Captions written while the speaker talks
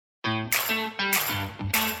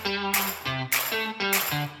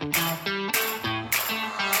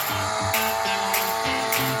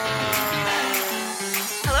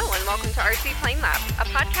RC Plane Lab, a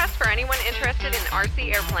podcast for anyone interested in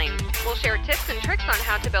RC airplanes. We'll share tips and tricks on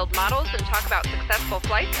how to build models and talk about successful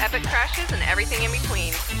flights, epic crashes, and everything in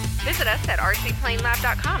between. Visit us at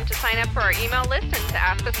rcplanelab.com to sign up for our email list and to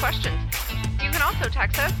ask us questions. You can also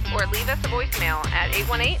text us or leave us a voicemail at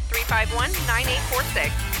 818-351-9846.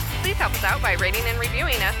 Please help us out by rating and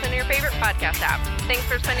reviewing us in your favorite podcast app. Thanks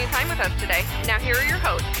for spending time with us today. Now here are your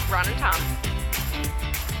hosts, Ron and Tom.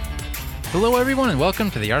 Hello, everyone, and welcome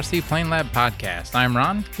to the RC Plane Lab podcast. I'm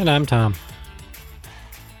Ron. And I'm Tom.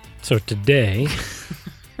 So today,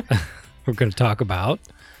 we're going to talk about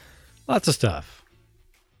lots of stuff.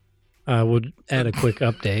 We'll add a quick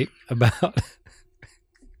update about...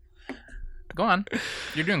 Go on.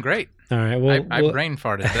 You're doing great. All right. Well, I brain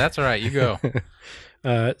farted, but that's all right. You go.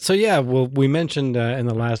 We mentioned in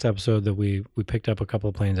the last episode that we picked up a couple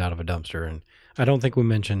of planes out of a dumpster, and I don't think we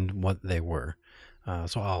mentioned what they were.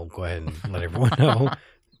 So I'll go ahead and let everyone know.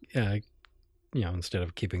 Instead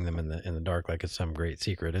of keeping them in the dark like it's some great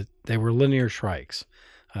secret, they were Linear Shrikes,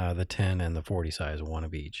 the 10 and the 40 size, one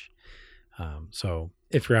of each. So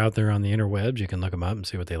if you're out there on the interwebs, you can look them up and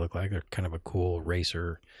see what they look like. They're kind of a cool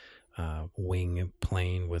racer wing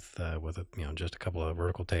plane with just a couple of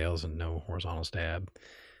vertical tails and no horizontal stab.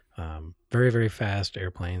 Very, very fast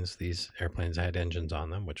airplanes. These airplanes had engines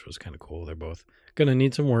on them, which was kind of cool. They're both going to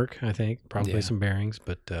need some work, I think, probably some bearings,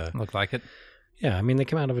 but looked like it. Yeah, I mean, they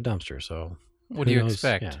came out of a dumpster, so what do you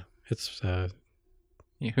expect? Yeah, it's who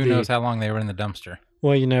knows how long they were in the dumpster?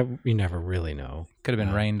 Well, you never really know. Could have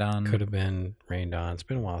been rained on. Could have been rained on. It's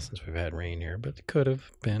been a while since we've had rain here, but it could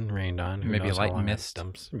have been rained on. Maybe a light mist.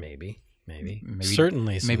 Maybe.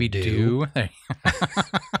 Certainly some maybe dew.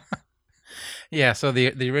 Yeah, so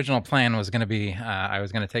the original plan was going to be I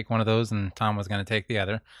was going to take one of those and Tom was going to take the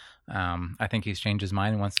other. I think he's changed his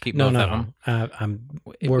mind and wants to keep both of them.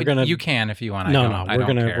 You can if you want.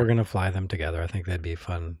 We're gonna fly them together. I think that'd be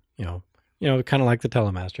fun. Kind of like the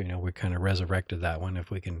Telemaster. We kind of resurrected that one. If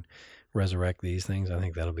we can resurrect these things, I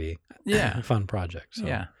think that'll be a fun project. So.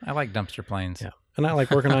 Yeah, I like dumpster planes. Yeah, and I like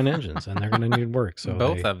working on engines, and they're going to need work. So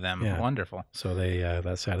both of them, wonderful. So they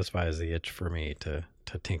that satisfies the itch for me to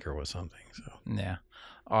tinker with something. So yeah,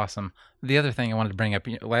 awesome. The other thing I wanted to bring up,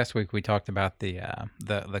 last week we talked about the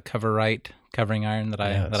Cover-Rite covering iron that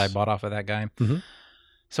I bought off of that guy. Mm-hmm.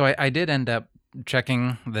 So I did end up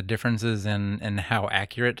checking the differences in how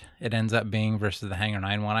accurate it ends up being versus the Hangar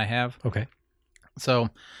 9 one I have. Okay. So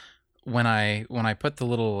when I put the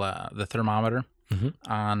little the thermometer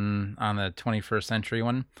on the 21st century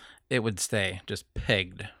one, it would stay just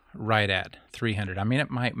pegged right at 300. I mean, it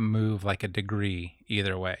might move like a degree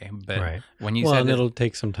either way, but when you said it'll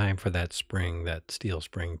take some time for that steel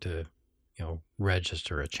spring to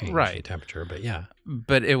register a change in temperature, but yeah.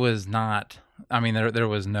 But it was not, I mean, there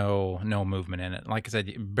was no movement in it. Like I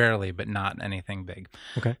said, barely, but not anything big.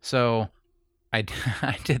 Okay. So I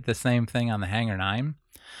did the same thing on the Hangar 9.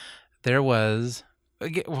 There was,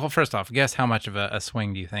 well, first off, guess how much of a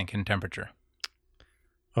swing do you think in temperature?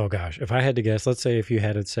 Oh gosh, if I had to guess, let's say if you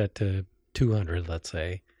had it set to 200, let's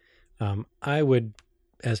say, I would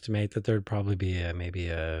estimate that there'd probably be maybe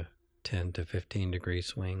a 10 to 15 degree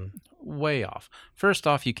swing. Way off. First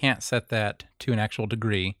off, you can't set that to an actual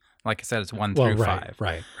degree. Like I said, it's 1 through 5.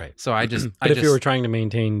 Right. So if you were trying to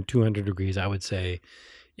maintain 200 degrees, I would say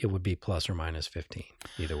it would be plus or minus 15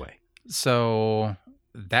 either way. So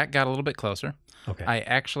that got a little bit closer. Okay. I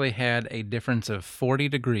actually had a difference of 40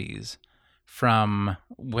 degrees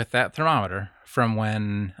with that thermometer from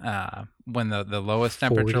when the lowest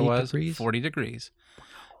temperature was 40 degrees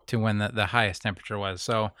to when the highest temperature was.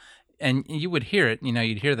 So, and you would hear it,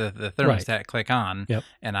 you'd hear the thermostat click on. Yep.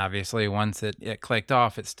 And obviously once it clicked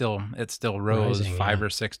off, it still rose rising, 5 or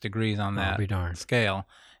 6 degrees on that scale.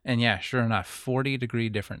 And yeah, sure enough, 40 degree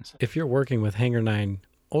difference. If you're working with Hangar 9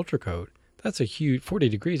 Ultra Coat, that's a huge 40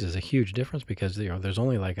 degrees is a huge difference because there's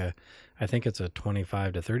only I think it's a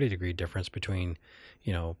 25 to 30 degree difference between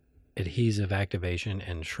adhesive activation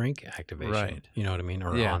and shrink activation. Right. You know what I mean?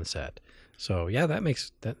 Or onset. So yeah,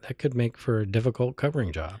 that could make for a difficult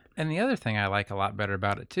covering job. And the other thing I like a lot better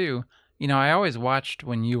about it too, I always watched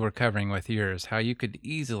when you were covering with yours how you could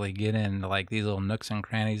easily get into like these little nooks and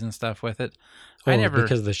crannies and stuff with it.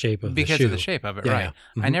 Because of the shape of the shoe. Because of the shape of it, right. Yeah.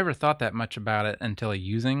 Mm-hmm. I never thought that much about it until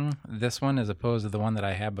using this one as opposed to the one that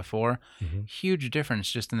I had before. Mm-hmm. Huge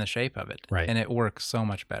difference just in the shape of it. Right. And it works so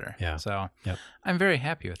much better. Yeah. So I'm very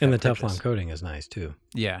happy with that. And the purchase. Teflon coating is nice too.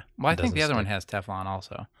 Yeah. Well, I think the other one has Teflon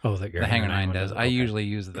also. Oh, the Hangar 9 does. I usually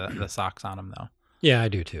use the socks on them though. Yeah, I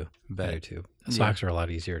do too. The socks are a lot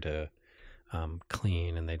easier to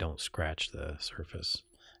clean and they don't scratch the surface.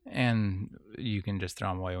 And you can just throw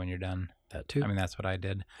them away when you're done. That too. I mean, that's what I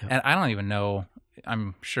did. Yep. And I don't even know.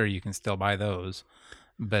 I'm sure you can still buy those.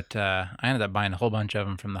 But I ended up buying a whole bunch of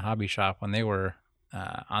them from the hobby shop when they were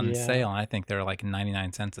on sale. And I think they were like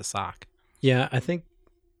 99 cents a sock. Yeah, I think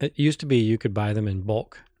it used to be you could buy them in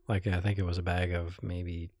bulk. Like I think it was a bag of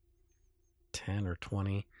maybe 10 or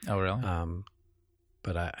 20. Oh, really?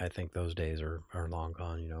 But I think those days are long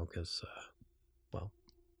gone, because,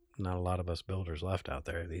 not a lot of us builders left out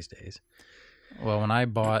there these days. Well, when I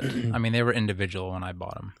bought, I mean, they were individual when I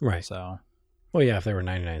bought them. Right. So. Well, yeah, if they were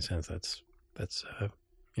 99 cents, that's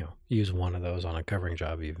use one of those on a covering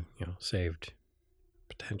job, you saved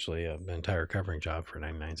potentially an entire covering job for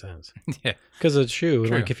 99 cents. Yeah. Because a shoe,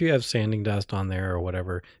 True. like if you have sanding dust on there or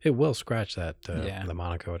whatever, it will scratch that, the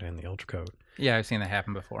monocoat and the ultra coat. Yeah, I've seen that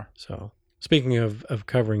happen before. So speaking of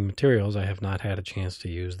covering materials, I have not had a chance to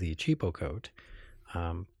use the cheapo coat,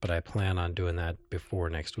 but I plan on doing that before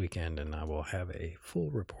next weekend, and I will have a full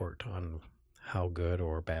report on how good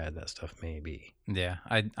or bad that stuff may be. Yeah,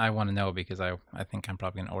 I want to know because I think I'm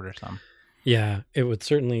probably gonna order some. Yeah, it would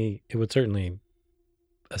certainly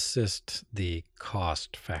assist the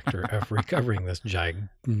cost factor of recovering this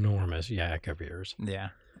ginormous yak of yours. Yeah,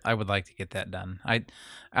 I would like to get that done. I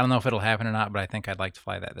don't know if it'll happen or not, but I think I'd like to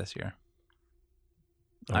fly that this year.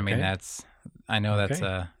 Okay. I mean, that's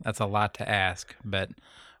a lot to ask, but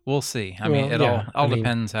we'll see. I mean, it all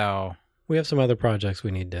depends how. We have some other projects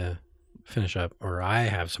we need to finish up, or I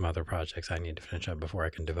have some other projects I need to finish up before I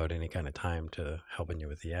can devote any kind of time to helping you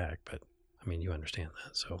with the yak. But I mean, you understand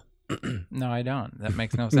that, so. No, I don't. That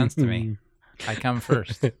makes no sense to me. I come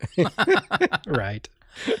first. Right.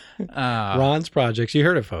 Ron's projects, you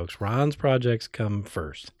heard it, folks. Ron's projects come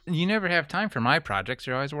first. You never have time for my projects.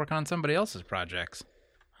 You're always working on somebody else's projects.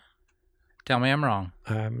 Tell me I'm wrong.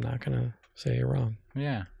 I'm not going to say you're wrong.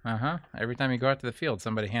 Yeah. Every time you go out to the field,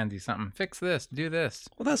 somebody hands you something. Fix this. Do this.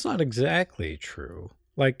 Well, that's not exactly true.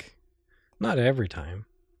 Like, not every time.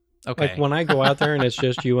 Okay. Like when I go out there and it's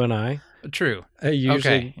just you and I. True. Usually,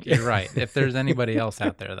 okay, you're right. If there's anybody else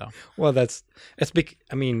out there, though. Well,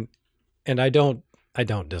 and I don't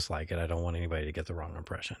dislike it. I don't want anybody to get the wrong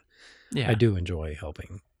impression. Yeah. I do enjoy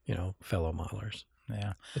helping, fellow modelers.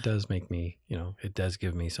 Yeah. It does make me, it does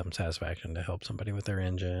give me some satisfaction to help somebody with their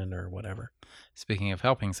engine or whatever. Speaking of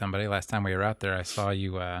helping somebody, last time we were out there, I saw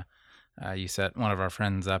you, you set one of our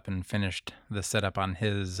friends up and finished the setup on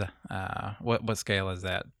his, what scale is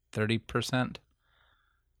that? 30%?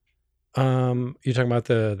 You're talking about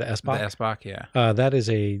the SBOC? The SBOC, yeah. That is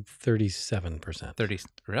a 37%. 30,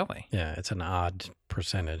 really? Yeah, it's an odd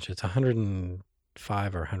percentage. It's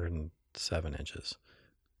 105 or 107 inches,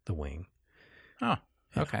 the wing. Oh,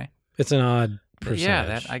 okay. It's an odd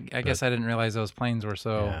percentage. Yeah, I guess I didn't realize those planes were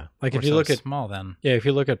so like if you look at small then. Yeah, if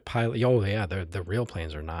you look at pilot, the real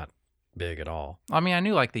planes are not big at all. I mean, I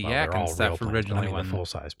knew like the yak and stuff originally when the full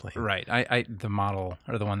size plane. Right. I the model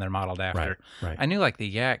or the one they're modeled after. Right. I knew like the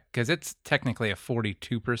yak because it's technically a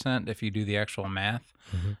 42% if you do the actual math.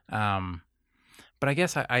 Mm-hmm. But I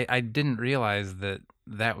guess I didn't realize that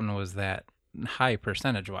one was that high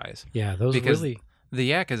percentage wise. Yeah, those because really. The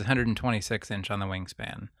yak is 126 inch on the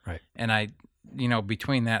wingspan. Right. And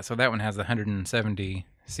between that, so that one has the 170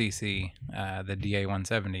 cc, the DA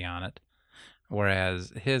 170 on it.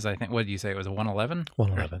 Whereas his, I think, what did you say? It was a 111?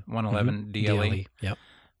 111. 111 DLE. Yep.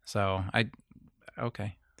 So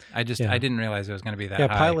I didn't realize it was going to be that high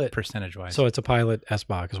pilot, percentage-wise. So it's a Pilot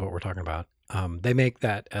SBOC is what we're talking about. They make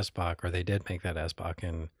that SBOC, or they did make that SBOC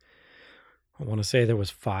in, I want to say there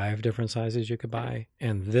was 5 different sizes you could buy.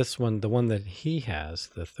 And this one, the one that he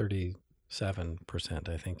has, the 37%,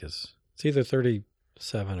 I think it's either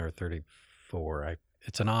 37 or 34.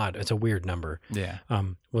 It's a weird number. Yeah.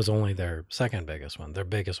 Was only their second biggest one. Their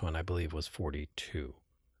biggest one, I believe, was 42%.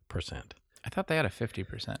 I thought they had a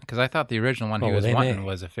 50% because I thought the original one he was wanting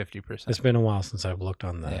was a 50%. It's been a while since I've looked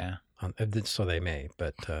on the. Yeah. So they may,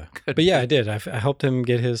 but yeah, I did. I helped him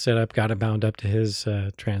get his set up, got it bound up to his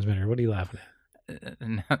transmitter. What are you laughing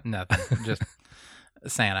at? Nothing. Just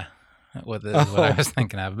Santa. What I was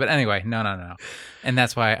thinking of. But anyway, no. And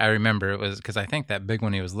that's why I remember it was because I think that big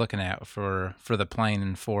one he was looking at for the plane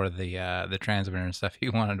and for the transmitter and stuff he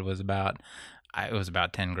wanted was about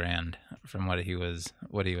 $10,000 from what he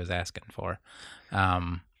was asking for.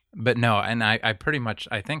 But no, and I pretty much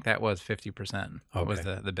I think that was 50% was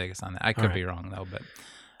the biggest on that. I could be wrong though, but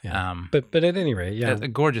yeah. But at any rate, yeah, a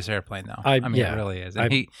gorgeous airplane though. I mean, it really is.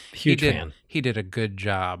 And huge fan. He did a good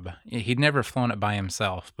job. He'd never flown it by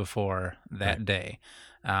himself before that day,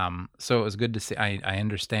 so it was good to see. I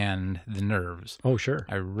understand the nerves. Oh, sure,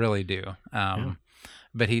 I really do.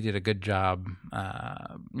 but he did a good job,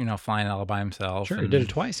 flying all by himself. Sure, he did it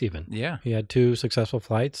twice even. Yeah. He had 2 successful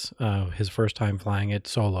flights. His first time flying it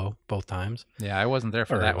solo, both times. Yeah, I wasn't there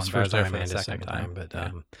for that one, but I was there for the second time. But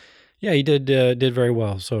yeah, he did very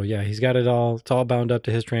well. So yeah, he's got it all. It's all bound up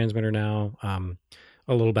to his transmitter now.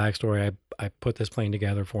 A little backstory: I put this plane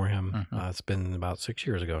together for him. It's been about 6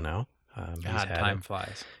 years ago now. God, time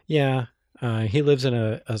flies. Yeah. He lives in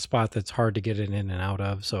a spot that's hard to get it in and out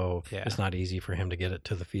of, so it's not easy for him to get it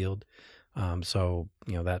to the field. So,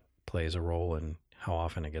 that plays a role in how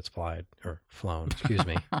often it gets flown, excuse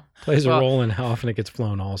me. Plays a role in how often it gets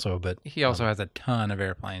flown also, but... He also has a ton of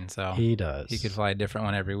airplanes, so... He does. He could fly a different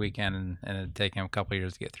one every weekend, and it'd take him a couple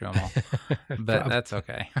years to get through them all. But that's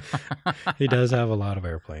okay. He does have a lot of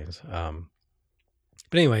airplanes.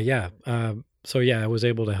 But anyway, yeah. So I was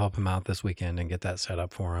able to help him out this weekend and get that set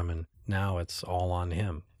up for him, and now it's all on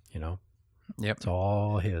him, Yep. It's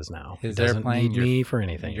all his now. His he doesn't airplane, need me for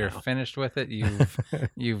anything. You're finished with it.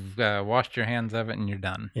 You've washed your hands of it, and you're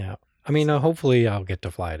done. Yeah. I mean, hopefully I'll get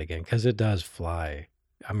to fly it again, because it does fly.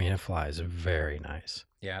 I mean, it flies very nice.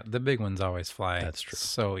 Yeah, the big ones always fly. That's true.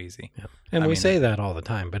 So easy. Yeah. And we say that all the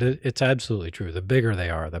time, but it's absolutely true. The bigger they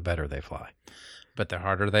are, the better they fly. But the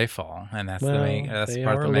harder they fall, and that's the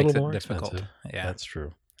part that makes it difficult. Expensive. Yeah, that's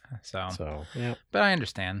true. So yeah. But I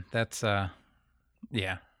understand. That's like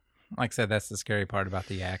I said, that's the scary part about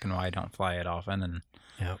the Yak and why I don't fly it often. And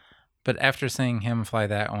but after seeing him fly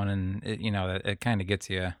that one, and it kind of gets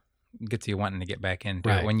you wanting to get back into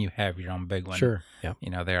it when you have your own big one. Sure. Yeah.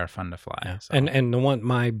 They are fun to fly. Yeah. So. And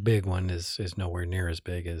my big one is nowhere near as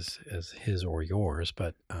big as his or yours,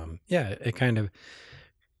 but it kind of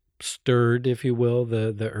stirred, if you will,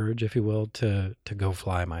 the urge, if you will, to go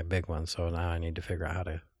fly my big one. So now I need to figure out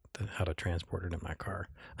how to transport it in my car.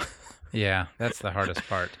 Yeah, that's the hardest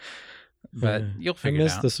part. But you'll figure it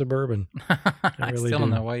out. I miss the Suburban. I still don't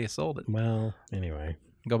know why you sold it. Well, anyway.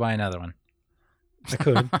 Go buy another one. I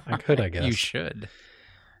could, I guess. You should.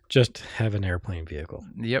 Just have an airplane vehicle.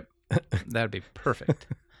 Yep. That'd be perfect.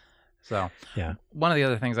 So, yeah. One of the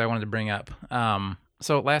other things I wanted to bring up.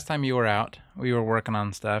 So last time you were out, we were working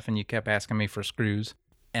on stuff, and you kept asking me for screws,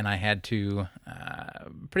 and I had to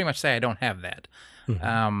pretty much say I don't have that.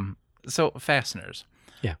 Mm-hmm. So fasteners.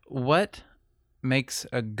 Yeah. What makes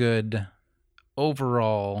a good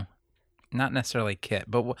overall, not necessarily kit,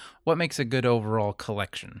 but what makes a good overall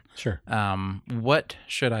collection? Sure. What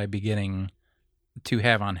should I be getting to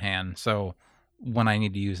have on hand? So when I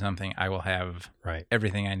need to use something, I will have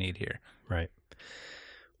everything I need here. Right.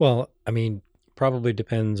 Well, I mean, probably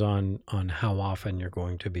depends on how often you're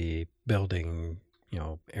going to be building,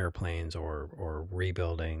 airplanes or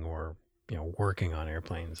rebuilding or, working on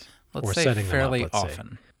airplanes. Let's say setting fairly them up,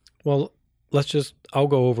 often. Well, I'll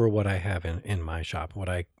go over what I have in my shop, what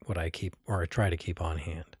I keep or I try to keep on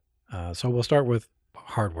hand. So we'll start with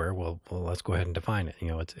hardware. Well, let's go ahead and define it.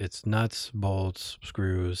 It's nuts, bolts,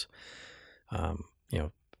 screws,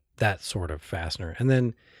 that sort of fastener. And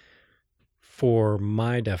then for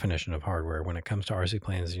my definition of hardware, when it comes to RC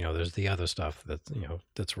planes, there's the other stuff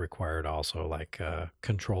that's required also, like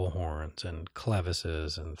control horns and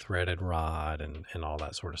clevises and threaded rod and all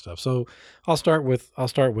that sort of stuff. So I'll start with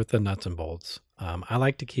the nuts and bolts. I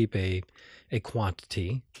like to keep a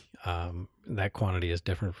quantity. That quantity is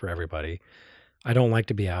different for everybody. I don't like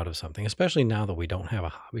to be out of something, especially now that we don't have a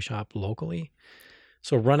hobby shop locally.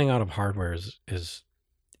 So running out of hardware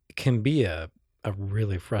can be a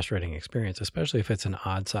really frustrating experience, especially if it's an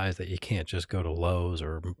odd size that you can't just go to Lowe's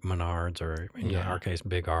or Menards or in our case,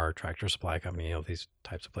 Big R, Tractor Supply Company, these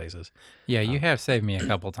types of places. Yeah, you have saved me a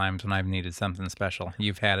couple times when I've needed something special.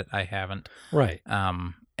 You've had it, I haven't. Right.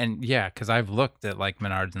 And yeah, because I've looked at like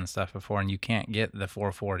Menards and stuff before, and you can't get the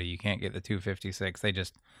 440, you can't get the 256. They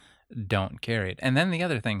just don't carry it. And then the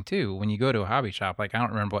other thing too, when you go to a hobby shop, like I don't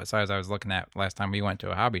remember what size I was looking at last time we went to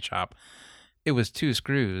a hobby shop. It was 2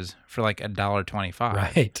 screws for like $1.25.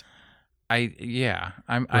 Right.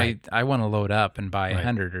 I want to load up and buy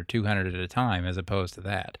 100 or 200 at a time as opposed to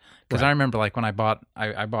that. Because I remember like when I bought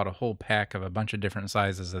a whole pack of a bunch of different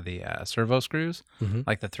sizes of the servo screws,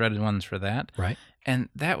 like the threaded ones for that. Right. And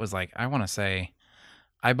that was like, I want to say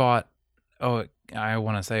it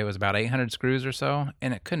was about 800 screws or so,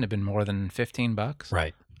 and it couldn't have been more than $15.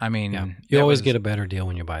 Right. I mean, you always get a better deal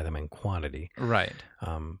when you buy them in quantity. Right.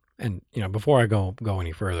 And before I go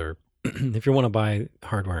any further, if you want to buy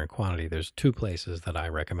hardware in quantity, there's 2 places that I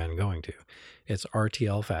recommend going to. It's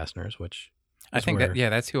RTL Fasteners, which I think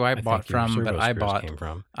that's who I bought from, but I bought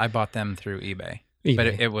them through eBay. But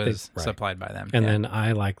it was supplied by them. And then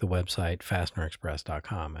I like the website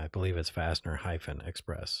fastenerexpress.com. I believe it's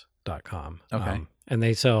fastener-express.com. Okay. And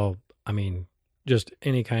they sell, just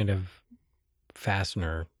any kind of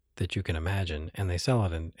fastener that you can imagine, and they sell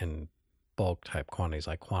it in bulk type quantities,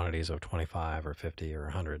 like quantities of 25 or 50 or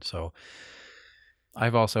 100. So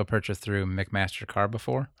I've also purchased through McMaster-Carr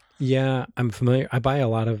before. Yeah, I'm familiar. I buy a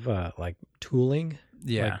lot of like tooling.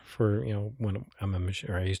 Yeah. Like for, when I'm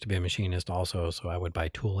I used to be a machinist also, so I would buy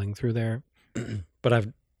tooling through there. But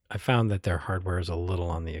I found that their hardware is a little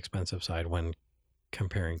on the expensive side when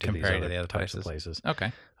comparing to the other types of places.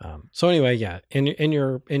 Okay. So anyway, yeah, in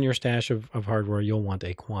your stash of hardware, you'll want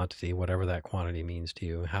a quantity, whatever that quantity means to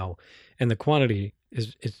you. And the quantity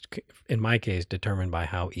is in my case determined by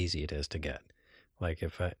how easy it is to get. Like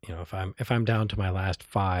if I'm down to my last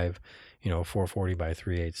 5, 440 by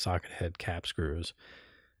 3/8 socket head cap screws,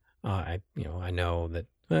 I know that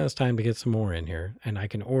it's time to get some more in here, and I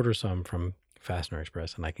can order some from Fastener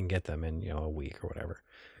Express, and I can get them in a week or whatever.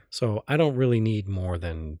 So I don't really need more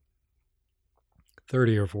than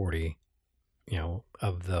 30 or 40,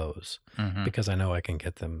 of those, because I know I can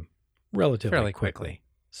get them relatively fairly quickly.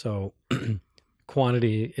 So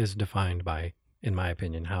quantity is defined by, in my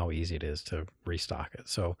opinion, how easy it is to restock it.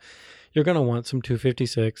 So you're going to want some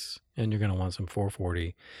 256 and you're going to want some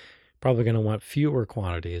 440. Probably going to want fewer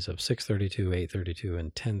quantities of 632, 832, and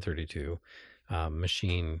 1032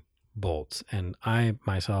 machine bolts. And I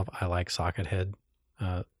like socket head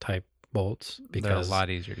type bolts because they're a lot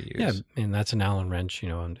easier to use. Yeah, and that's an Allen wrench,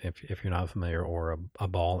 and if you're not familiar, or a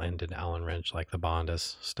ball-ended Allen wrench like the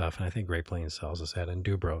Bondus stuff. And I think Great Plains sells a set, and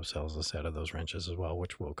Dubro sells a set of those wrenches as well,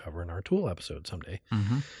 which we'll cover in our tool episode someday.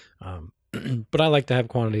 But I like to have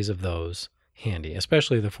quantities of those handy,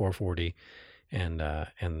 especially the 440 and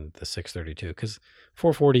the 632, because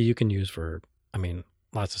 440 you can use for,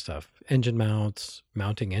 lots of stuff. Engine mounts,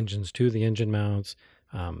 mounting engines to the engine mounts,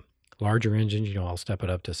 larger engines, I'll step it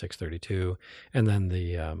up to 632, and then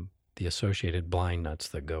the associated blind nuts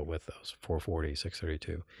that go with those 440,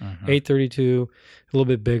 632, 832, a little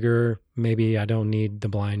bit bigger. Maybe I don't need the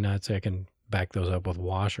blind nuts. I can back those up with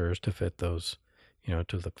washers to fit those,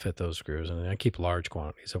 fit those screws. And I keep large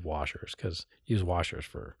quantities of washers because use washers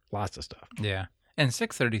for lots of stuff. Yeah. And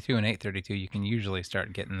 632 and 832, you can usually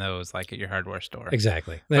start getting those like at your hardware store.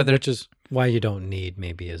 Exactly. Which is why you don't need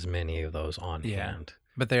maybe as many of those on hand.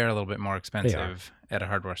 But they are a little bit more expensive at a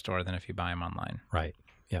hardware store than if you buy them online. Right.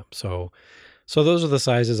 Yeah. So those are the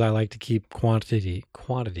sizes I like to keep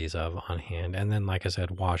quantities of on hand. And then, like I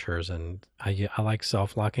said, washers, and I like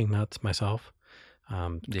self-locking nuts myself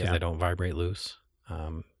because they don't vibrate loose.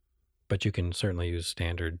 But you can certainly use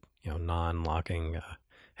standard, non-locking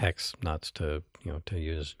hex nuts to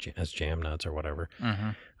use as jam nuts or whatever.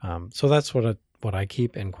 So that's what I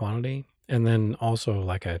keep in quantity. And then also,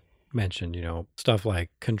 like I mentioned, stuff like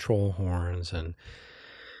control horns and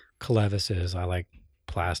clevises. I like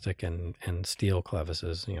plastic and steel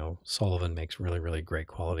clevises. Sullivan makes really, really great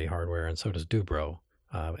quality hardware, and so does Dubro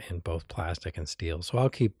in both plastic and steel. So I'll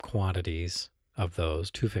keep quantities of those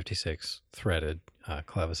 256 threaded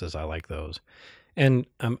clevises. I like those. And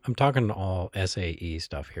I'm talking all SAE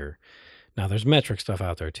stuff here. Now there's metric stuff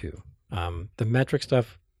out there too. The metric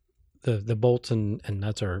stuff, the bolts and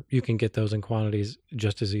nuts you can get those in quantities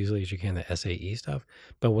just as easily as you can the SAE stuff.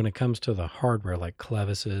 But when it comes to the hardware, like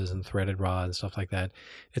clevises and threaded rod and stuff like that,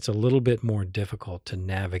 it's a little bit more difficult to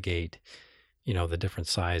navigate, the different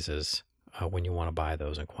sizes when you want to buy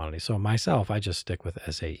those in quantity. So myself, I just stick with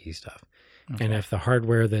SAE stuff. Okay. And if the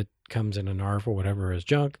hardware that comes in an ARF or whatever is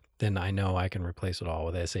junk, then I know I can replace it all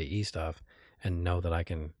with SAE stuff and know that I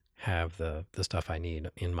can have the stuff I need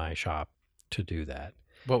in my shop to do that.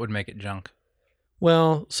 What would make it junk?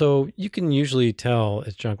 Well, so you can usually tell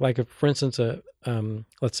it's junk. Like, for instance,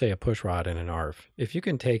 let's say a push rod in an ARF. If you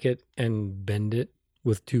can take it and bend it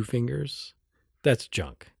with 2 fingers, that's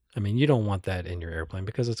junk. You don't want that in your airplane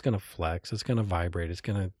because it's going to flex, it's going to vibrate, it's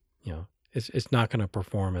going to, it's not going to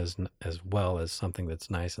perform as well as something that's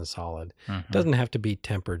nice and solid. It doesn't have to be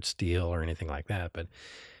tempered steel or anything like that, but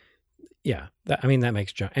yeah, that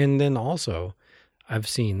makes junk. And then also, I've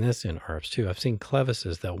seen this in ARFs too. I've seen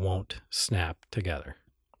clevises that won't snap together.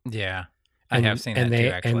 Yeah, I have seen that too,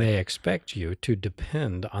 actually. And they expect you to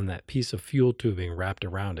depend on that piece of fuel tubing wrapped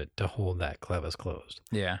around it to hold that clevis closed.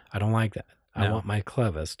 Yeah. I don't like that. No. I want my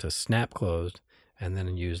clevis to snap closed and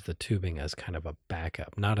then use the tubing as kind of a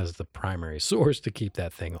backup, not as the primary source to keep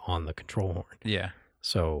that thing on the control horn. Yeah.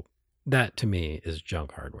 So that to me is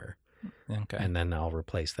junk hardware. Okay. And then I'll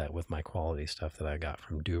replace that with my quality stuff that I got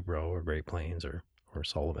from Dubro or Great Plains or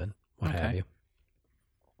Sullivan, what have you.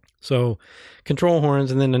 So control horns,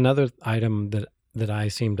 and then another item that I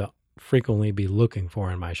seem to frequently be looking for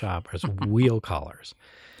in my shop is wheel collars.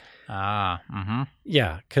 Yeah,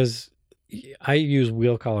 because I use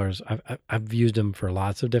wheel collars. I've used them for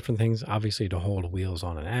lots of different things, obviously to hold wheels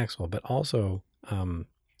on an axle, but also,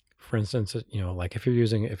 for instance, like if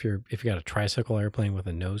you got a tricycle airplane with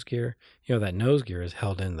a nose gear, that nose gear is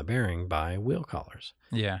held in the bearing by wheel collars.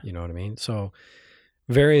 Yeah. You know what I mean? So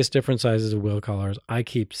various different sizes of wheel collars. I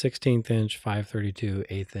keep 16th inch, 5/32,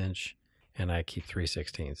 1/8 inch, and I keep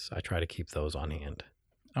 3/16. I try to keep those on hand.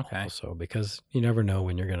 Okay. Also, because you never know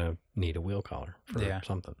when you're going to need a wheel collar for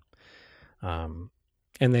something. And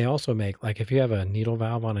they also make, like, if you have a needle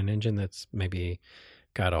valve on an engine that's maybe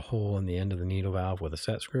got a hole in the end of the needle valve with a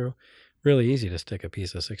set screw, really easy to stick a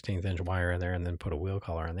piece of 16th inch wire in there and then put a wheel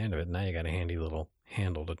collar on the end of it. Now you got a handy little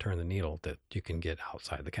handle to turn the needle that you can get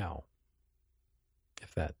outside the cowl.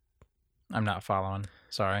 If that. I'm not following.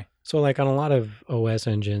 Sorry. So like on a lot of OS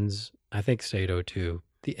engines, I think Sato too,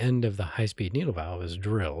 the end of the high-speed needle valve is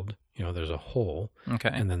drilled. There's a hole. Okay.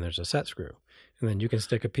 And then there's a set screw. And then you can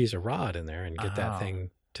stick a piece of rod in there and get that thing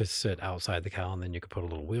to sit outside the cowl, and then you can put a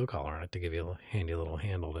little wheel collar on it to give you a handy little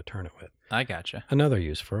handle to turn it with. I gotcha. Another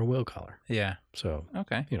use for a wheel collar. Yeah. So,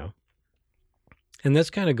 okay. And this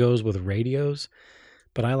kind of goes with radios,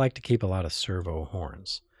 but I like to keep a lot of servo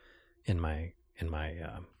horns in my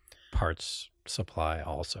parts supply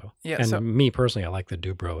also. Yeah. And me personally, I like the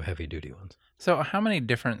Dubro heavy duty ones. So how many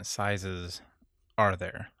different sizes are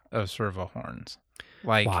there of servo horns?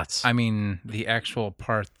 Like, lots. I mean, the actual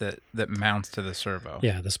part that mounts to the servo.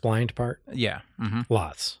 Yeah, the splined part. Yeah. Mm-hmm.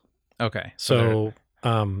 Lots. Okay. So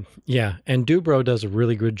yeah, and Dubro does a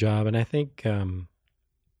really good job, and I think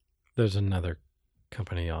there's another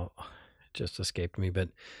company, it just escaped me, but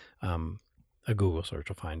a Google search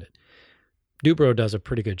will find it. Dubro does a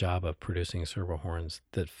pretty good job of producing servo horns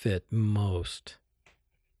that fit most,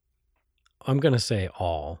 I'm going to say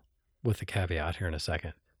all, with the caveat here in a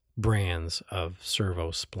second, brands of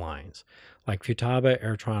servo splines. Like Futaba,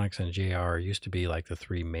 Airtronics, and JR used to be like the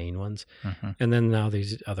three main ones. Mm-hmm. And then now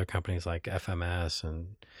these other companies like FMS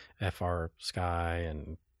and FR Sky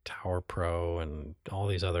and Tower Pro and all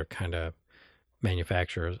these other kind of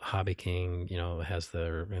manufacturers, Hobby King, has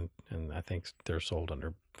their, and I think they're sold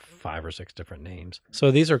under 5 or 6 different names.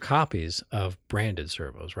 So these are copies of branded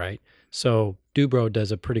servos, right? So Dubro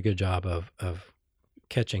does a pretty good job of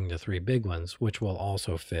catching the 3 big ones, which will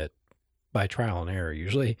also fit by trial and error,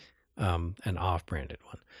 usually, an off-branded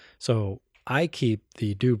one. So I keep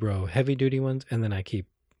the Dubro heavy-duty ones, and then I keep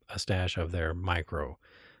a stash of their micro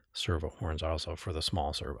servo horns also for the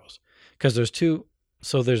small servos. Because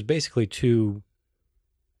there's basically 2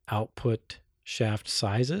 output shaft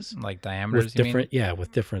sizes, like diameters, with different,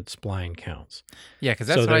 with different spline counts. Yeah, because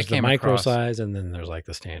that's what I came across. So there's the micro size, and then there's like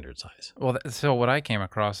the standard size. Well, so what I came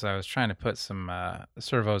across, I was trying to put some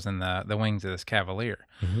servos in the wings of this Cavalier,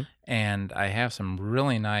 Mm-hmm. and I have some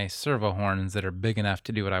really nice servo horns that are big enough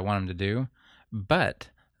to do what I want them to do, but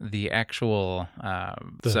the actual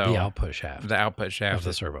the output shaft, of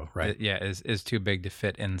the servo, right? Is too big to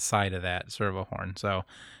fit inside of that servo horn. So.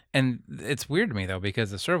 And it's weird to me, though,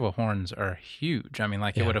 because the servo horns are huge. I mean,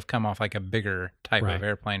 it would have come off like a bigger type of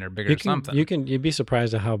airplane or bigger something. You'd be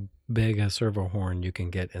surprised at how big a servo horn you can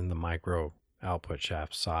get in the micro output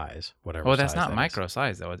shaft size, whatever. Well, that's not that micro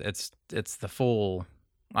size, though. It's the full,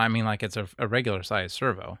 I mean, it's a regular size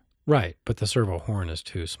servo. Right, but the servo horn is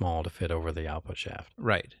too small to fit over the output shaft.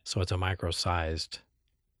 Right. So it's a micro-sized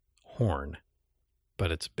horn,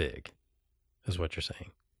 but it's big, is what you're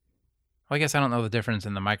saying. Well, I guess I don't know the difference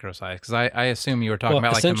in the micro size, because I assume you were talking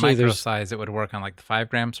about the micro size that would work on the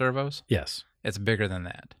 5-gram servos. Yes. It's bigger than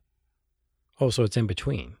that. Oh, so it's in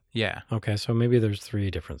between. Yeah. Okay, so maybe there's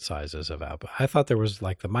 3 different sizes of output. I thought there was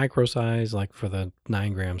the micro size, for the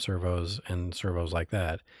 9-gram servos and servos like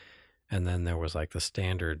that. And then there was the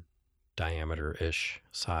standard diameter-ish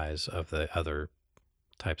size of the other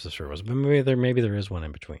types of servos. But maybe there is one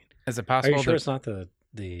in between. Is it possible? Are you sure it's not the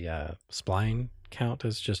spline count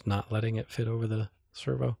is just not letting it fit over the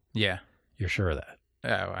servo? Yeah. You're sure of that?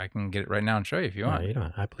 Yeah, I can get it right now and show you if you want. No, you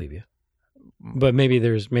don't. I believe you. But maybe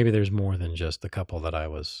there's more than just the couple that I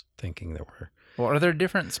was thinking there were. Well, are there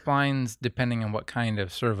different splines depending on what kind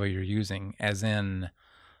of servo you're using? As in,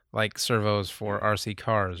 servos for RC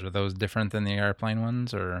cars, are those different than the airplane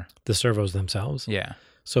ones, or the servos themselves? Yeah.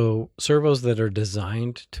 So servos that are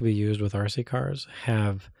designed to be used with RC cars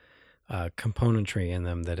have componentry in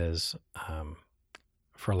them that is,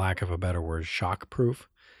 for lack of a better word, shock-proof,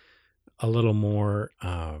 a little more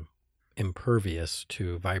impervious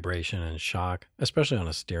to vibration and shock, especially on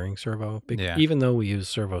a steering servo. Yeah. Even though we use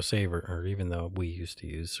servo saver, or even though we used to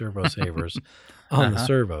use servo savers on the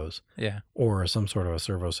servos, or some sort of a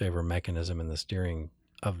servo saver mechanism in the steering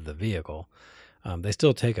of the vehicle, they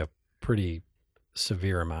still take a pretty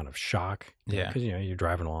severe amount of shock. Yeah. Because, you're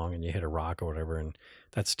driving along and you hit a rock or whatever, and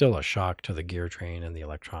that's still a shock to the gear train and the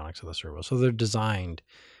electronics of the servo. So they're designed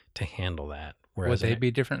to handle that. Would they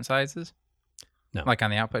be different sizes? No. Like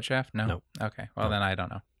on the output shaft? No. No. Okay. Well, then I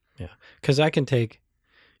don't know. Yeah. Because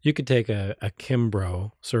you could take a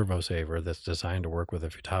Kimbro servo saver that's designed to work with a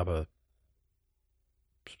Futaba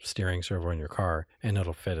steering servo in your car, and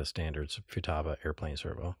it'll fit a standard Futaba airplane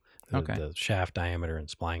servo. Okay. The shaft diameter and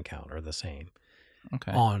spline count are the same.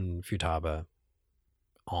 Okay. On Futaba,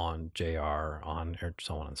 on JR, on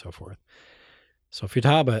so on and so forth. So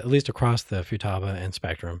Futaba, at least across the Futaba and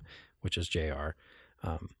Spectrum, which is JR,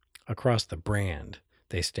 across the brand,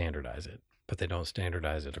 they standardize it, but they don't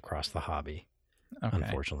standardize it across the hobby,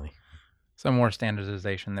 unfortunately. Some more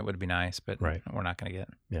standardization that would be nice, but right. We're not going to get.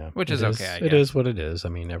 Yeah. Which is okay, I guess. It is what it is. I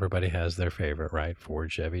mean, everybody has their favorite, right?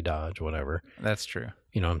 Ford, Chevy, Dodge, whatever. That's true.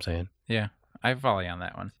 You know what I'm saying? Yeah. I follow you on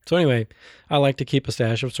that one. So anyway, I like to keep a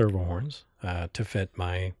stash of servo horns to fit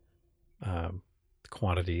my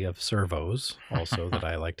quantity of servos also that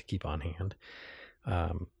I like to keep on hand.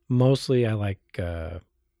 Mostly I like, well,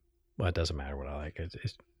 it doesn't matter what I like.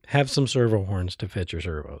 It's have some servo horns to fit your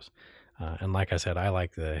servos. And like I said, I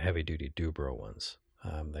like the heavy-duty Dubro ones.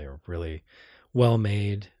 They're really well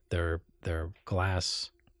made. They're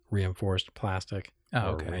glass reinforced plastic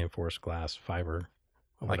or reinforced glass fiber.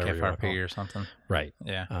 Like FRP or something. Right.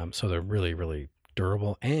 Yeah. So they're really, really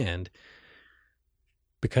durable. And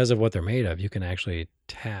because of what they're made of, you can actually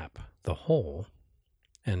tap the hole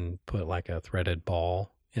and put like a threaded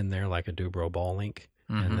ball in there, like a Dubro ball link,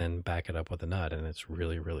 and then back it up with a nut. And it's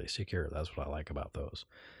really, really secure. That's what I like about those.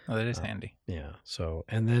 Oh, that is handy. Yeah. So,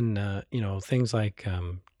 and then, things like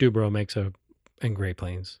Dubro makes in Great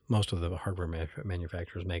Plains, most of the hardware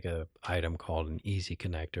manufacturers make a item called an easy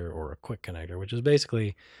connector or a quick connector, which is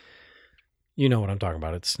basically, you know what I'm talking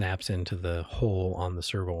about. It snaps into the hole on the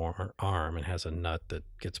servo arm and has a nut that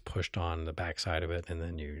gets pushed on the backside of it, and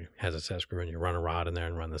then has a set screw, and you run a rod in there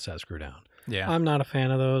and run the set screw down. Yeah. I'm not a fan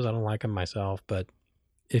of those. I don't like them myself, but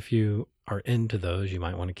if you are into those, you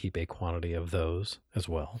might want to keep a quantity of those as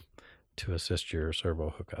well to assist your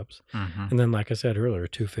servo hookups. And then, like I said earlier,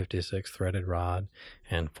 256 threaded rod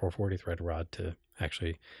and 440 threaded rod to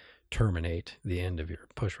actually terminate the end of your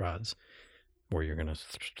push rods where you're going to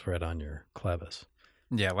thread on your clevis.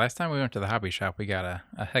 Yeah, last time we went to the hobby shop, we got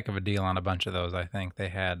a heck of a deal on a bunch of those, I think. They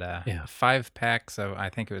had 5 packs of, I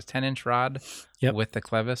think it was 10-inch rod with the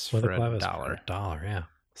clevis for $1. $1, yeah.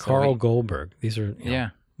 So Carl Goldberg. These are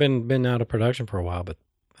been out of production for a while, but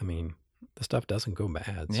I mean, the stuff doesn't go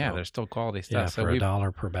bad. Yeah, they're still quality stuff. Yeah, so for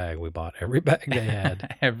 $1 per bag, we bought every bag they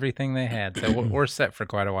had. Everything they had. So we're set for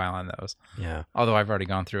quite a while on those. Yeah. Although I've already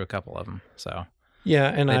gone through a couple of them, so. Yeah,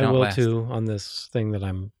 and I will too on this thing that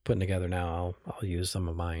I'm putting together now. I'll use some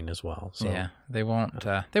of mine as well. So yeah, they won't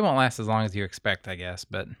last as long as you expect, I guess.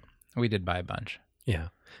 But we did buy a bunch. Yeah,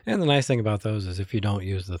 and the nice thing about those is if you don't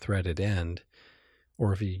use the threaded end,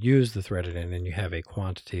 or if you use the threaded end and you have a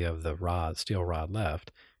quantity of the steel rod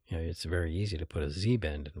left, it's very easy to put a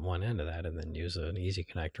Z-bend in one end of that and then use an easy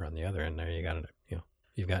connector on the other end. There you got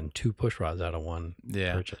you've gotten 2 push rods out of one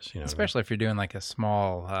purchase. Especially if you're doing like a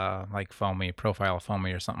small, like profile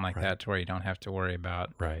foamy or something like that, to where you don't have to worry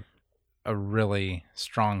about a really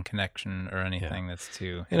strong connection or anything that's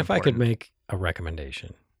too. And important. If I could make a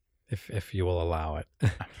recommendation, if you will allow it,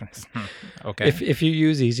 okay. If you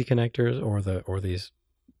use easy connectors or these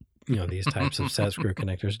these types of set screw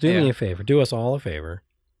connectors, do me a favor, do us all a favor,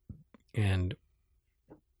 and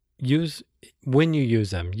when you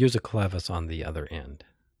use them, use a clevis on the other end,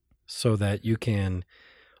 so that you can,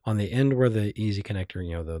 on the end where the easy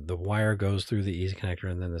connector, the wire goes through the easy connector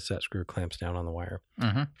and then the set screw clamps down on the wire.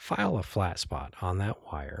 File a flat spot on that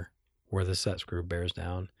wire where the set screw bears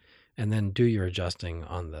down, and then do your adjusting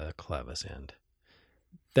on the clevis end.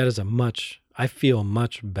 That is I feel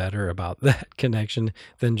much better about that connection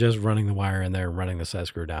than just running the wire in there and running the set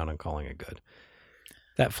screw down and calling it good.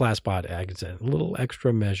 That flat spot adds a little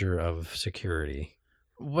extra measure of security.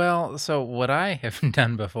 Well, so what I have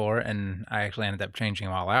done before, and I actually ended up changing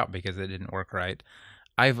them all out because it didn't work right,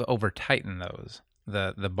 I've over-tightened those,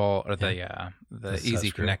 the ball or the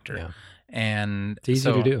easy connector. And it's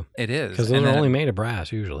easy to do. It is. Because those are only made of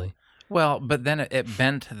brass usually. Well, but then it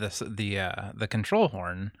bent the control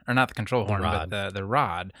horn, or not the control horn, but the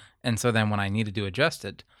rod. And so then when I needed to adjust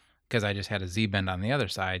it, because I just had a Z-bend on the other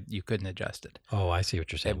side, you couldn't adjust it. Oh, I see what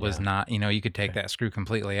you're saying. It was not, you could take that screw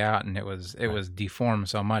completely out, and it was deformed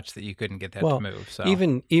so much that you couldn't get that to move. So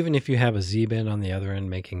even if you have a Z-bend on the other end,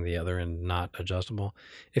 making the other end not adjustable,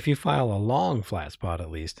 if you file a long flat spot at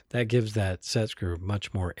least, that gives that set screw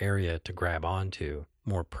much more area to grab onto,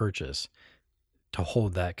 more purchase, to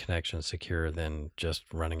hold that connection secure than just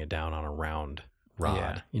running it down on a round rod.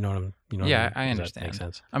 Yeah. You know what I'm? You know Yeah, what I mean? I Does understand. that make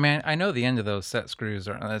sense? I mean, I know the end of those set screws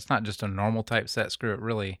it's not just a normal type set screw.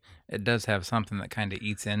 It does have something that kind of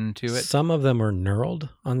eats into it. Some of them are knurled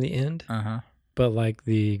on the end, but like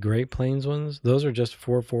the Great Plains ones, those are just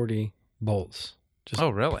 440 bolts. Just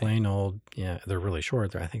really? Plain old, yeah. They're really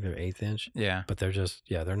short. I think they're 1/8 inch. Yeah. But they're just,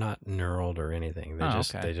 they're not knurled or anything.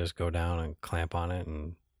 They just go down and clamp on it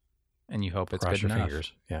and you hope it's cross good your enough.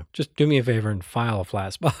 fingers. Yeah. Just do me a favor and file a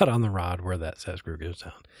flat spot on the rod where that set screw goes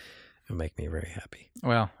down. It'll make me very happy.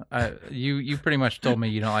 Well, you pretty much told me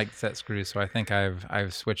you don't like set screws, so I think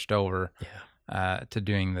I've switched over. To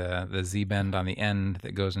doing the Z bend on the end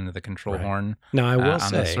that goes into the control horn. Now I will on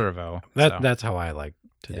say the servo. that's how I like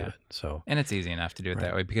to do it. So, and it's easy enough to do it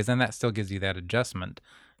that way because then that still gives you that adjustment,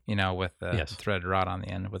 with the threaded rod on the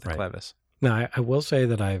end with the clevis. Now I will say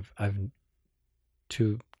that I've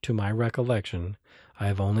to my recollection,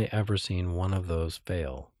 I've only ever seen one of those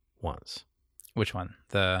fail once. Which one?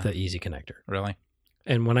 The easy connector. Really?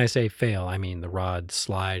 And when I say fail, I mean the rod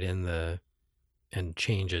slide in and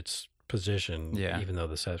change its position, even though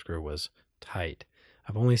the set screw was tight.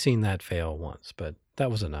 I've only seen that fail once, but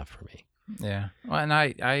that was enough for me. Yeah. Well, and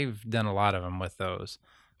I've done a lot of them with those.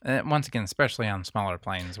 And once again, especially on smaller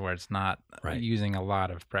planes where it's not using a lot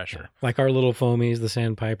of pressure. Like our little foamies, the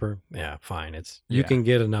Sandpiper. Yeah, fine. You can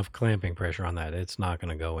get enough clamping pressure on that. It's not going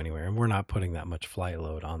to go anywhere. And we're not putting that much flight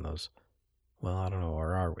load on those. Well, I don't know,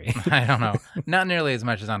 or are we? I don't know. Not nearly as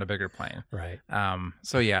much as on a bigger plane. Right.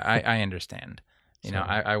 So yeah, I understand.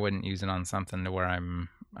 I wouldn't use it on something to where I'm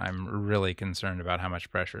really concerned about how much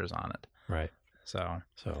pressure is on it. Right. So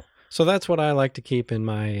that's what I like to keep in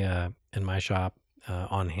my shop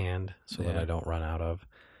on hand so that I don't run out of.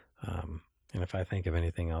 And if I think of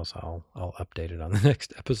anything else, I'll update it on the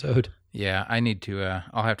next episode. Yeah, I need to.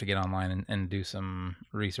 I'll have to get online and do some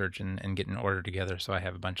research and get an order together so I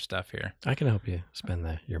have a bunch of stuff here. I can help you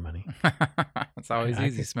spend your money. It's always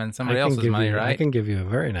easy to spend somebody else's money, right? I can give you a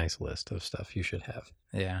very nice list of stuff you should have.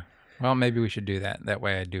 Yeah. Well, maybe we should do that. That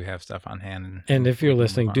way I do have stuff on hand. And if you're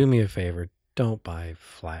listening, do me a favor. Don't buy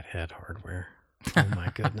flathead hardware. Oh,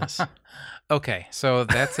 my goodness. Okay, so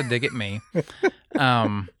that's a dig at me.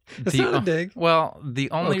 It's not a dig. Well, the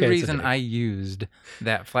only reason I used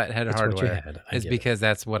that flathead hardware is because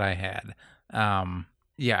that's what I had.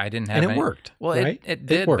 I didn't have and it worked. Well, right? it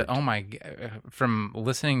did, but oh my, from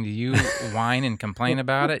listening to you whine and complain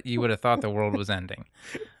about it, you would have thought the world was ending.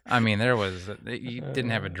 I mean, you didn't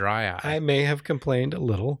have a dry eye. I may have complained a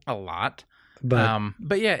lot.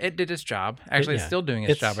 But yeah, it did its job. Actually, it's still doing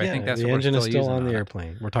its job. I think that's the what engine we're is still still using on the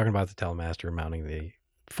airplane. We're talking about the Telemaster mounting the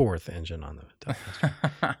fourth engine on the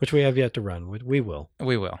Telemaster, which we have yet to run. We will.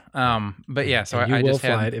 We will. But yeah, so and I just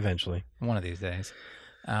fly had it eventually one of these days.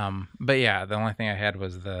 But yeah, the only thing I had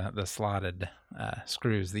was the slotted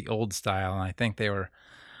screws, the old style, and I think they were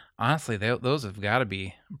honestly those have got to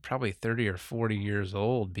be probably 30 or 40 years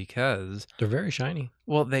old because they're very shiny.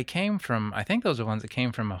 Well, they came from, I think those are ones that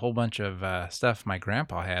came from a whole bunch of stuff my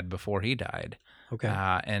grandpa had before he died. Okay.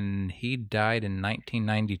 And he died in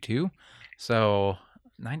 1992, so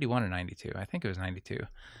 91 or 92. I think it was 92.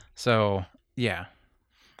 So yeah,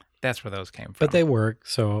 that's where those came from. But they work,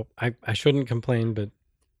 so I shouldn't complain. But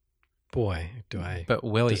boy, do I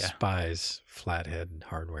despise flathead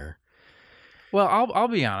hardware. Well, I'll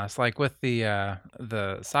be honest. Like with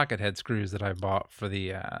the socket head screws that I bought for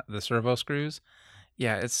the servo screws,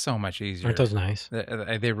 yeah, it's so much easier. Aren't those nice?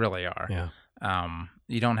 They really are. Yeah.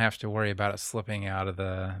 You don't have to worry about it slipping out of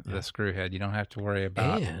the screw head. You don't have to worry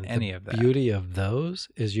about any of that. The beauty of those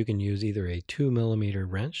is you can use either a 2mm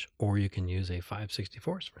wrench or you can use a 5/64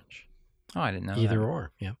 wrench. Oh, I didn't know either that.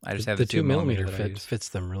 or. Yeah. I just have the 2mm fits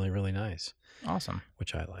them really, really nice. Awesome.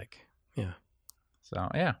 Which I like. Yeah. So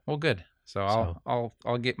yeah, well, good. So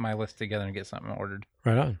I'll get my list together and get something ordered.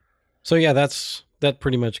 Right on. So yeah, that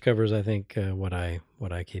pretty much covers, I think, what I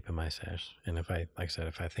keep in my stash. And if I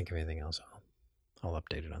think of anything else, I'll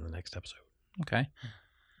update it on the next episode. Okay.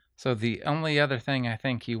 So the only other thing I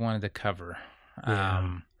think you wanted to cover,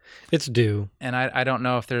 it's due, and I don't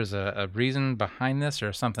know if there's a reason behind this or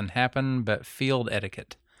if something happened, but field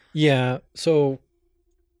etiquette. Yeah. So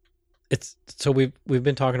we've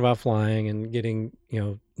been talking about flying and getting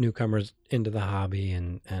newcomers into the hobby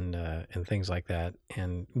and things like that,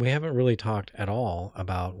 and we haven't really talked at all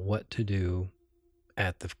about what to do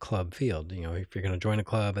at the club field. If you're going to join a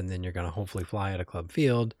club and then you're going to hopefully fly at a club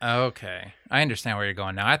field. Okay, I understand where you're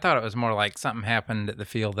going now. I thought it was more like something happened at the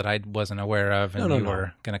field that I wasn't aware of, and you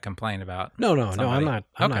were going to complain about. No, I'm not.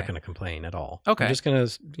 I'm not going to complain at all. Okay, I'm just going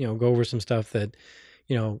to go over some stuff that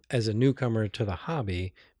as a newcomer to the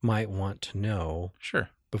hobby, might want to know Sure.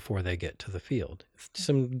 before they get to the field.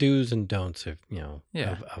 Some do's and don'ts of,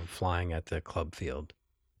 Yeah. of flying at the club field.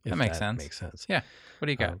 If That makes sense. Yeah. What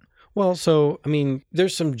do you got? Well, so, I mean,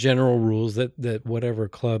 there's some general rules that whatever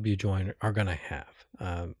club you join are going to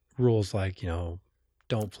have. Rules like,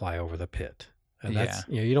 don't fly over the pit. And that's,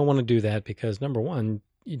 you don't want to do that because, number one,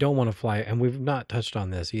 you don't want to fly, and we've not touched on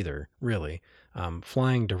this either, really.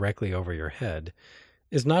 Flying directly over your head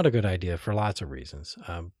is not a good idea for lots of reasons.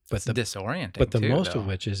 But it's disorienting. But the too, most though. of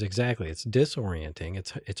which is it's disorienting.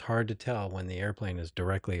 It's hard to tell when the airplane is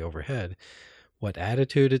directly overhead what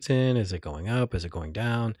attitude it's in. Is it going up? Is it going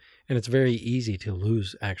down? And it's very easy to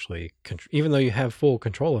lose actually, even though you have full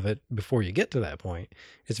control of it before you get to that point,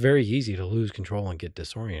 it's very easy to lose control and get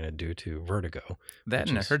disoriented due to vertigo. That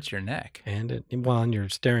and it hurts your neck. And and you're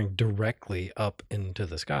staring directly up into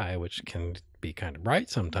the sky, which can be kind of bright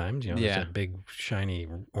sometimes. There's a big shiny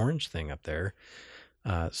orange thing up there.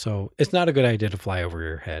 So it's not a good idea to fly over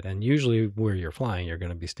your head. And usually where you're flying, you're going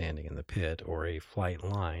to be standing in the pit or a flight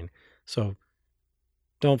line. So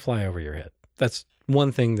don't fly over your head. That's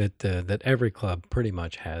one thing that every club pretty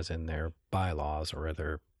much has in their bylaws or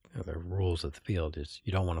their rules of the field is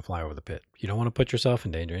you don't want to fly over the pit. You don't want to put yourself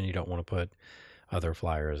in danger, and you don't want to put other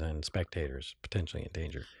flyers and spectators potentially in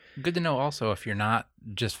danger. Good to know also if you're not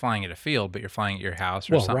just flying at a field, but you're flying at your house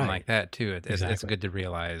or something like that too. It's good to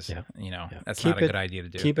realize, that's not a good idea to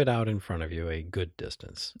do. Keep it out in front of you a good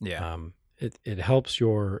distance. Yeah. It helps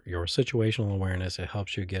your situational awareness. It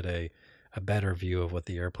helps you get a better view of what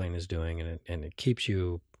the airplane is doing, and it keeps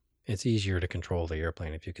you, it's easier to control the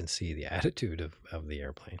airplane if you can see the attitude of the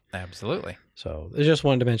airplane. Absolutely. So I just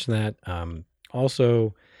wanted to mention that.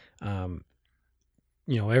 Also,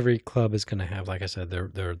 every club is going to have, like I said,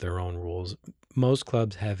 their own rules. Most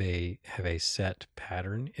clubs have a set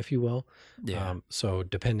pattern, if you will. Yeah. So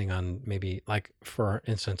depending on maybe, like for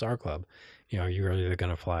instance, our club, you're either going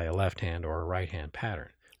to fly a left hand or a right hand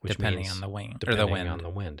pattern. Depending on the wind. On the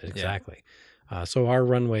wind, exactly. Yeah. So our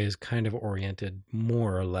runway is kind of oriented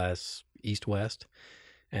more or less east-west,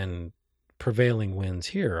 and prevailing winds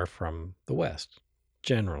here are from the west,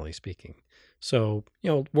 generally speaking. So,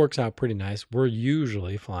 it works out pretty nice. We're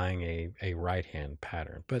usually flying a right-hand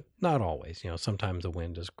pattern, but not always. Sometimes the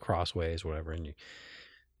wind is crossways, whatever, and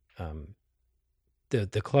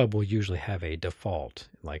the club will usually have a default.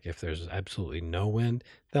 Like if there's absolutely no wind,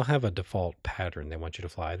 they'll have a default pattern they want you to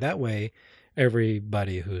fly. That way,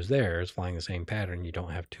 everybody who's there is flying the same pattern. You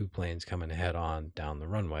don't have two planes coming head on down the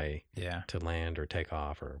runway to land or take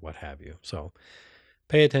off or what have you. So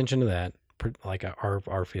pay attention to that. Like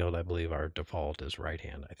our field, I believe our default is right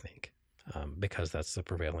hand, I think, because that's the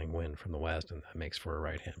prevailing wind from the west, and that makes for a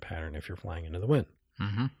right hand pattern if you're flying into the wind.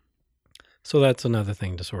 Mm-hmm. So that's another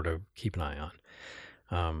thing to sort of keep an eye on.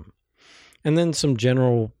 And then some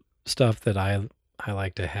general stuff that I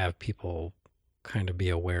like to have people kind of be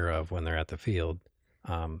aware of when they're at the field.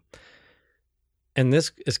 And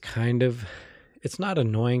this is it's not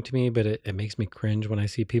annoying to me, but it makes me cringe when I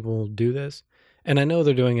see people do this. And I know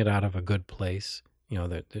they're doing it out of a good place,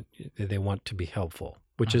 that they want to be helpful,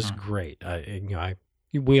 which is great.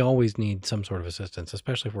 We always need some sort of assistance,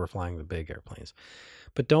 especially if we're flying the big airplanes.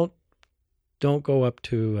 But don't go up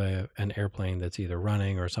to an airplane that's either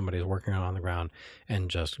running or somebody's working on the ground and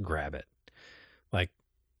just grab it. Like,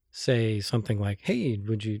 say something like, "Hey,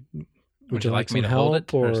 would you like some help,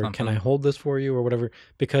 hold it, or can I hold this for you, or whatever?"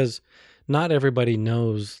 Because not everybody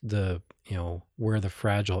knows where the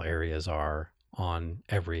fragile areas are on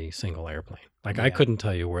every single airplane. Like I couldn't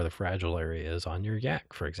tell you where the fragile area is on your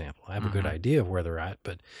Yak, for example. I have a good idea of where they're at,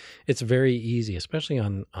 but it's very easy, especially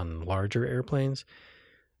on larger airplanes.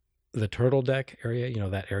 The turtle deck area,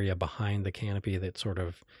 that area behind the canopy that sort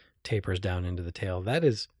of tapers down into the tail, that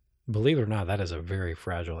is, believe it or not, that is a very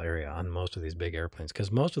fragile area on most of these big airplanes,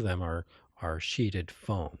 because most of them are sheeted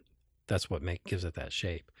foam. That's what gives it that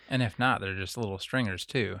shape. And if not, they're just little stringers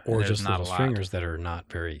too. Or just little stringers that are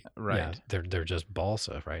not very, right. Yeah, they're just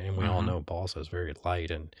balsa, right? And we all know balsa is very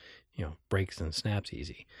light and, breaks and snaps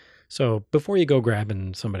easy. So before you go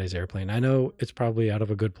grabbing somebody's airplane, I know it's probably out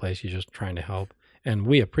of a good place. You're just trying to help. And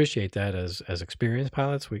we appreciate that as experienced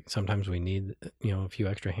pilots. Sometimes we need, a few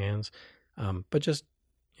extra hands, but just,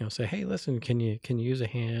 say, "Hey, listen, can you use a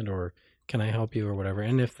hand, or can I help you, or whatever?"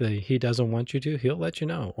 And if he doesn't want you to, he'll let you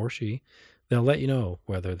know, or they'll let you know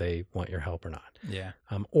whether they want your help or not. Yeah.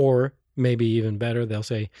 Or maybe even better, they'll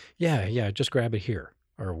say, yeah, just grab it here,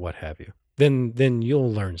 or what have you. Then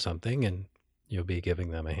you'll learn something, and you'll be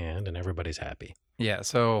giving them a hand, and everybody's happy. Yeah.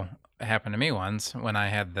 So happened to me once when I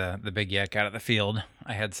had the big yak out of the field.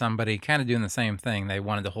 I had somebody kind of doing the same thing. They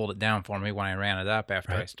wanted to hold it down for me when I ran it up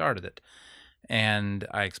after I started it. And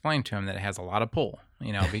I explained to him that it has a lot of pull.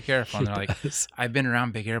 Be careful. And they're like, I've been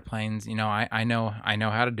around big airplanes. I know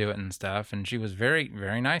how to do it and stuff. And she was very,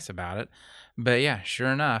 very nice about it. But yeah, sure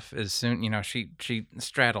enough, as soon she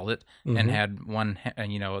straddled it and had one,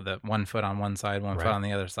 the 1 foot on one side, one foot on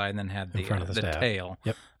the other side, and then had the tail,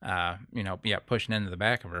 pushing into the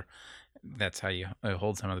back of her. That's how you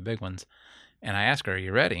hold some of the big ones. And I asked her, "Are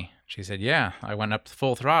you ready?" She said, "Yeah." I went up to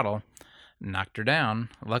full throttle, knocked her down.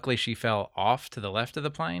 Luckily, she fell off to the left of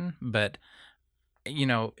the plane. But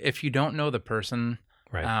if you don't know the person.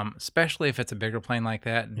 Right. Especially if it's a bigger plane like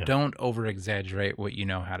that, don't over exaggerate what you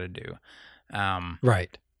know how to do.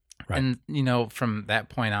 Right. And, from that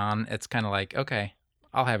point on, it's kind of like, okay,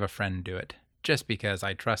 I'll have a friend do it just because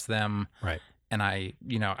I trust them. Right. And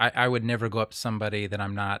I would never go up to somebody that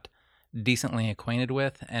I'm not decently acquainted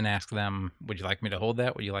with and ask them, would you like me to hold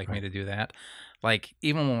that? Would you like me to do that? Like,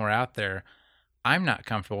 even when we're out there, I'm not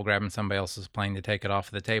comfortable grabbing somebody else's plane to take it off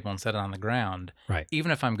the table and set it on the ground. Right. Even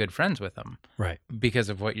if I'm good friends with them. Right. Because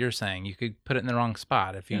of what you're saying. You could put it in the wrong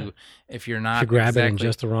spot. If you're not if you grab it in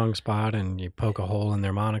just the wrong spot and you poke a hole in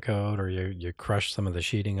their monocoque or you crush some of the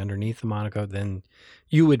sheeting underneath the monocoque, then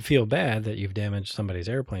you would feel bad that you've damaged somebody's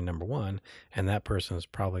airplane, number one, and that person is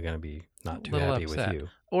probably going to be not too happy with you.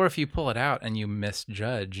 Or if you pull it out and you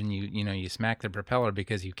misjudge and you smack the propeller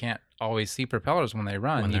because you can't always see propellers when they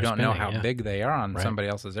run. You don't know how big they are on somebody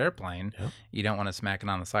else's airplane. Yep. You don't want to smack it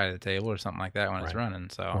on the side of the table or something like that when it's running.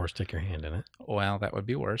 So or stick your hand in it. Well, that would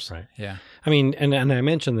be worse. Right. Yeah. I mean, and I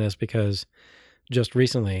mentioned this because just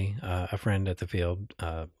recently a friend at the field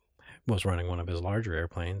was running one of his larger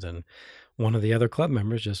airplanes, and one of the other club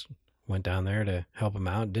members just went down there to help him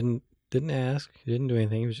out. Didn't ask, didn't do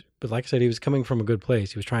anything. But like I said, he was coming from a good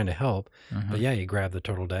place. He was trying to help. But yeah, he grabbed the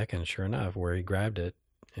turtle deck, and sure enough, where he grabbed it,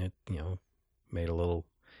 it made a little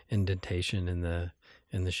indentation in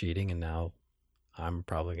the sheeting, and now I'm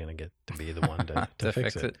probably going to get to be the one to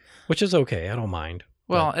fix it, which is okay. I don't mind.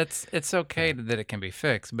 Well, it's okay that it can be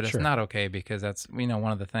fixed, but it's not okay because that's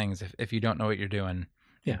one of the things. If you don't know what you're doing,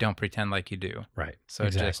 you don't pretend like you do. Right. So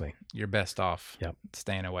just you're best off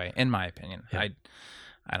staying away, in my opinion. Yep.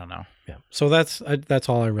 I don't know. Yeah. So that's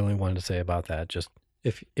all I really wanted to say about that. Just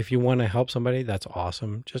if you want to help somebody, that's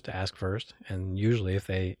awesome. Just ask first, and usually if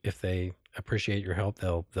they appreciate your help,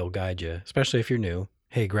 they'll guide you. Especially if you're new.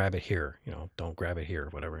 Hey, grab it here. Don't grab it here,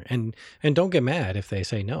 whatever. And don't get mad if they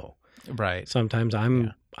say no. Right. Sometimes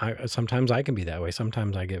sometimes I can be that way.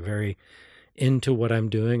 Sometimes I get very into what I'm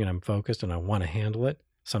doing and I'm focused and I want to handle it.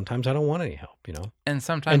 Sometimes I don't want any help,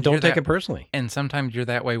 And don't take it personally. And sometimes you're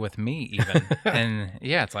that way with me even. And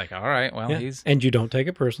it's like, all right, well, and you don't take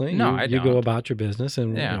it personally. No, I don't. You go about your business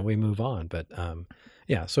and we move on. But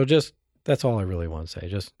so just that's all I really want to say.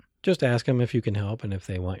 Just ask them if you can help, and if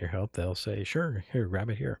they want your help, they'll say, sure, here,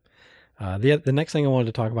 grab it here. The next thing I wanted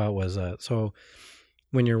to talk about was so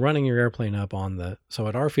when you're running your airplane up so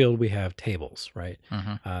at our field we have tables, right,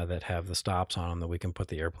 that have the stops on them that we can put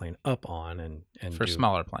the airplane up on and for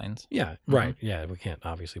smaller planes. Yeah, right. Yeah, we can't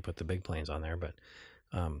obviously put the big planes on there, but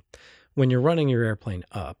when you're running your airplane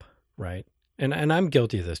up, right, and I'm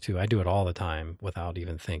guilty of this too. I do it all the time without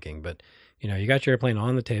even thinking, but you got your airplane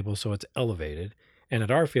on the table so it's elevated. And at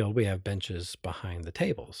our field, we have benches behind the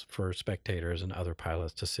tables for spectators and other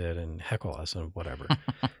pilots to sit and heckle us and whatever,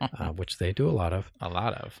 which they do a lot of.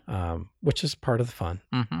 Which is part of the fun.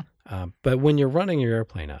 But when you're running your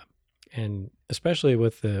airplane up, and especially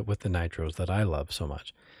with the nitros that I love so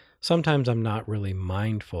much, sometimes I'm not really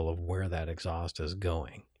mindful of where that exhaust is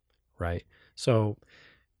going, right? So,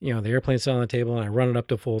 the airplane's on the table and I run it up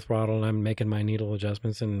to full throttle and I'm making my needle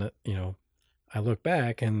adjustments and, I look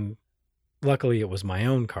back and luckily it was my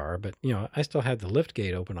own car, but I still had the lift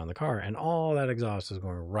gate open on the car and all that exhaust is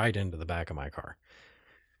going right into the back of my car.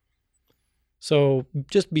 So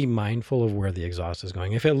just be mindful of where the exhaust is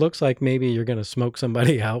going. If it looks like maybe you're going to smoke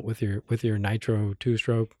somebody out with your nitro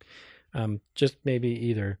 2-stroke, just maybe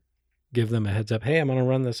either give them a heads up, hey, I'm going to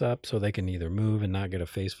run this up, so they can either move and not get a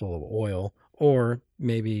face full of oil, or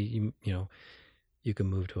maybe you can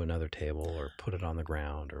move to another table or put it on the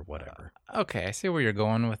ground or whatever. Okay, I see where you're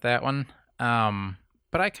going with that one.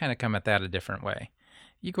 But I kind of come at that a different way.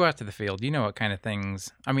 You go out to the field, what kind of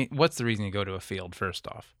things, what's the reason you go to a field first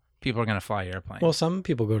off? People are going to fly airplanes. Well, some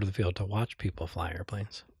people go to the field to watch people fly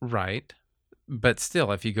airplanes. Right. But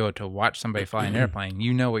still, if you go to watch somebody fly an airplane,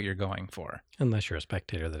 you know what you're going for. Unless you're a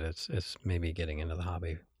spectator that is maybe getting into the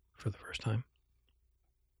hobby for the first time.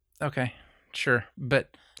 Okay. Sure, but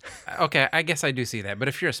okay, I guess I do see that. But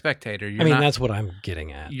if you're a spectator, that's what I'm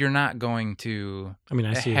getting at. You're not going to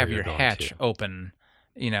I see have your hatch open,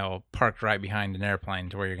 parked right behind an airplane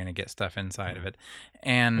to where you're going to get stuff inside of it.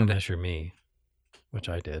 And unless you're me, which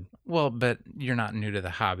I did. Well, but you're not new to the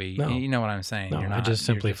hobby. No. You know what I'm saying? No, I just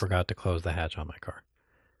simply forgot to close the hatch on my car.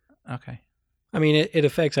 Okay. It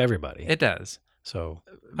affects everybody. It does. So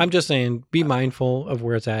I'm just saying, be mindful of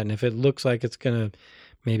where it's at. And if it looks like it's going to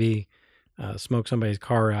maybe smoke somebody's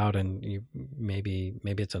car out, and you maybe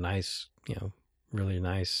it's a nice, really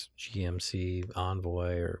nice GMC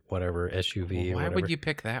Envoy or whatever SUV. Why would you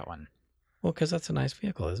pick that one? Well, because that's a nice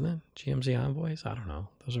vehicle, isn't it? GMC Envoys. I don't know.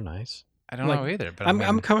 Those are nice. I don't know either. But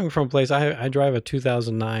I'm coming from a place. I drive a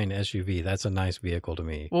 2009 SUV. That's a nice vehicle to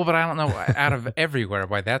me. Well, but I don't know out of everywhere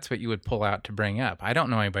why that's what you would pull out to bring up. I don't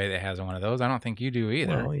know anybody that has one of those. I don't think you do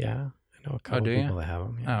either. Well, yeah, I know a couple people that have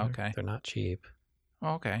them. Yeah, okay. They're not cheap.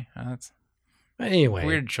 Oh, okay, that's anyway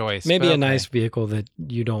weird choice. Maybe a nice vehicle that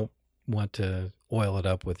you don't want to oil it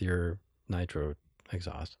up with your nitro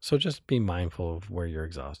exhaust. So just be mindful of where your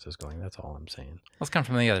exhaust is going. That's all I'm saying. Let's come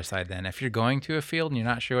from the other side then. If you're going to a field and you're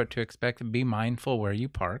not sure what to expect, be mindful where you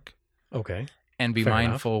park. Okay. And be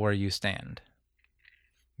mindful where you stand.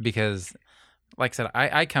 Because, like I said,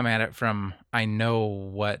 I come at it from I know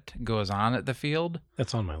what goes on at the field.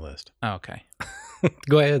 That's on my list. Oh, okay.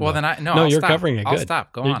 Go ahead. Well, though. then I'll you're stop. Covering it. Good. I'll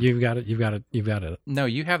stop. Go on. You've got it. No,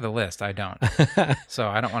 you have the list. I don't. So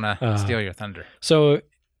I don't want to steal your thunder. So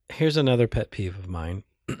here's another pet peeve of mine.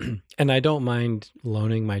 And I don't mind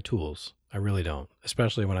loaning my tools. I really don't.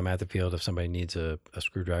 Especially when I'm at the field, if somebody needs a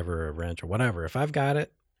screwdriver or a wrench or whatever. If I've got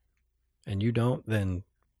it and you don't, then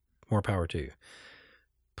more power to you.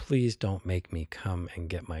 Please don't make me come and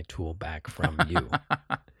get my tool back from you.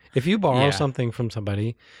 If you borrow something from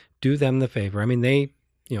somebody, do them the favor. They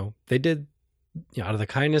did, out of the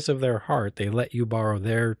kindness of their heart, they let you borrow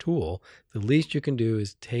their tool. The least you can do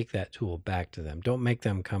is take that tool back to them. Don't make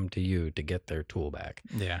them come to you to get their tool back.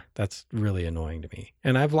 Yeah. That's really annoying to me.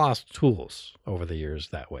 And I've lost tools over the years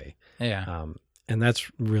that way. Yeah. And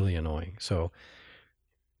that's really annoying. So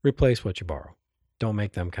replace what you borrow. Don't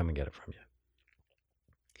make them come and get it from you.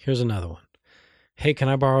 Here's another one. Hey, can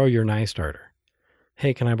I borrow your Nye starter?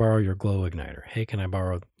 Hey, can I borrow your glow igniter? Hey, can I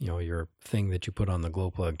borrow, your thing that you put on the glow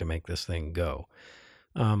plug to make this thing go?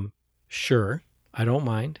 Sure, I don't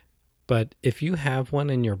mind. But if you have one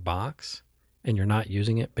in your box and you're not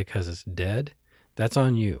using it because it's dead, that's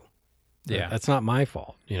on you. Yeah. That's not my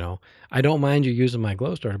fault. I don't mind you using my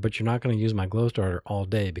glow starter, but you're not going to use my glow starter all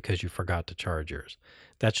day because you forgot to charge yours.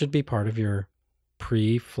 That should be part of your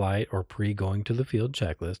pre-flight or pre-going to the field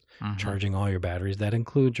checklist, charging all your batteries. That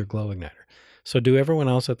includes your glow igniter. So do everyone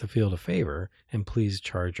else at the field a favor and please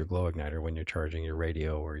charge your glow igniter when you're charging your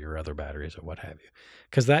radio or your other batteries or what have you.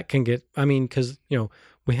 Because that can get,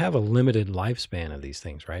 we have a limited lifespan of these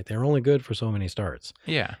things, right? They're only good for so many starts.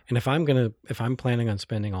 Yeah. And if I'm planning on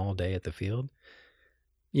spending all day at the field,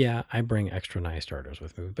 yeah, I bring extra Nye starters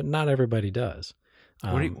with me, but not everybody does.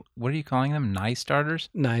 What are you calling them? Nye starters?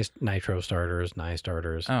 Nice nitro starters, Nye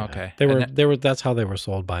starters. Oh, okay. They were. That's how they were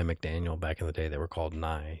sold by McDaniel back in the day. They were called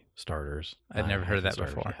Nye starters. I'd never heard of that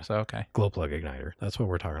before. Yeah. So okay. Glow plug igniter. That's what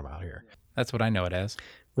we're talking about here. That's what I know it as.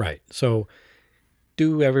 Right. So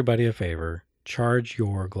do everybody a favor. Charge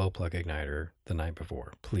your glow plug igniter the night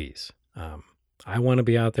before, please. I want to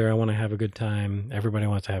be out there. I want to have a good time. Everybody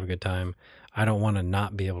wants to have a good time. I don't want to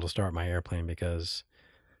not be able to start my airplane because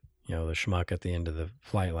the schmuck at the end of the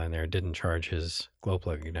flight line there didn't charge his glow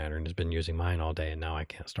plug igniter and has been using mine all day, and now I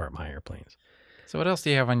can't start my airplanes. So what else do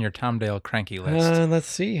you have on your Tom Dale cranky list? Let's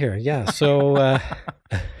see here. Yeah. So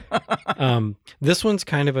this one's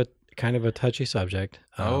kind of a touchy subject.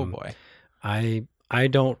 Oh boy. I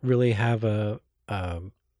don't really have a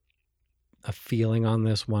feeling on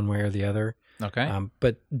this one way or the other. Okay.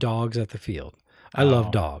 But dogs at the field. I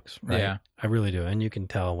love dogs, right? Yeah. I really do. And you can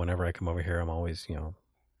tell whenever I come over here, I'm always,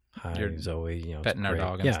 hi, You're Zoe, petting our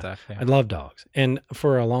dog and stuff. Yeah. I love dogs. And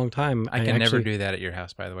for a long time, I can never do that at your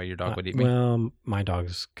house, by the way. Your dog would eat me. Well, my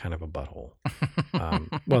dog's kind of a butthole.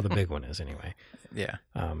 Well, the big one is anyway. Yeah.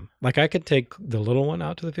 Like I could take the little one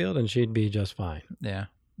out to the field and she'd be just fine. Yeah.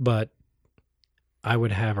 But I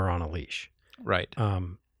would have her on a leash. Right.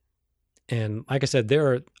 And like I said,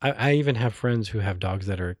 I even have friends who have dogs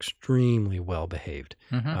that are extremely well behaved,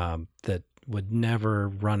 that would never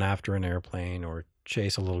run after an airplane or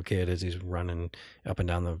chase a little kid as he's running up and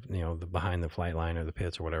down the behind the flight line or the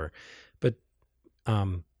pits or whatever. But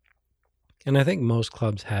and I think most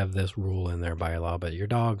clubs have this rule in their bylaw, but your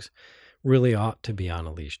dogs really ought to be on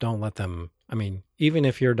a leash. Don't let them, even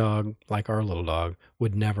if your dog, like our little dog,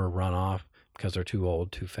 would never run off because they're too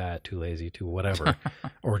old, too fat, too lazy, too whatever,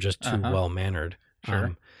 or just too well-mannered.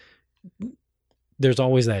 Sure. There's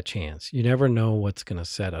always that chance. You never know what's going to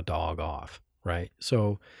set a dog off, right?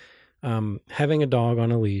 So having a dog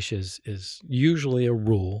on a leash is usually a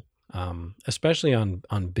rule, especially on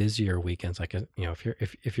busier weekends. Like,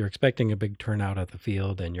 if you're expecting a big turnout at the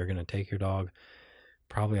field and you're going to take your dog,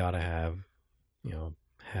 probably ought to have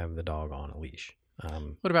the dog on a leash.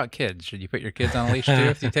 What about kids? Should you put your kids on a leash too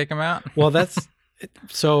if you take them out? Well, that's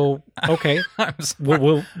so okay. I'm sorry.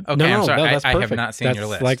 We'll, okay, no, I'm sorry. that's I perfect. have not seen that's your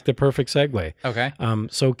list. like the perfect segue. Okay.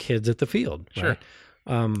 So kids at the field. Sure.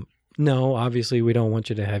 Right? No, obviously we don't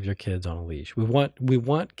want you to have your kids on a leash. We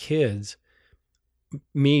want kids.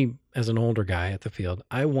 Me as an older guy at the field,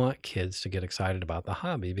 I want kids to get excited about the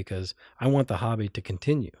hobby because I want the hobby to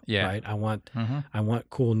continue. Yeah. Right. I want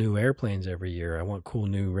cool new airplanes every year. I want cool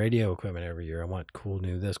new radio equipment every year. I want cool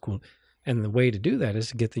new this, cool. And the way to do that is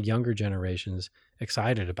to get the younger generations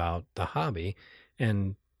excited about the hobby,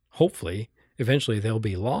 and hopefully eventually they'll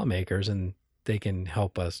be lawmakers and they can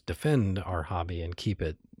help us defend our hobby and keep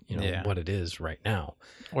it, what it is right now.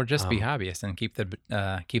 Or just be hobbyists and keep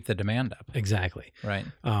the demand up. Exactly. Right.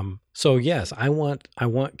 So yes, I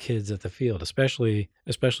want kids at the field, especially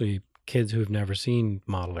kids who've never seen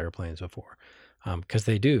model airplanes before. Because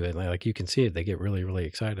they do, and like you can see it, they get really, really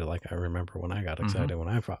excited. Like I remember when I got excited when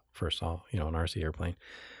I first saw, an RC airplane.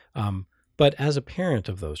 But as a parent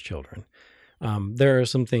of those children, there are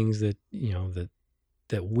some things that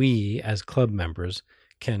that we as club members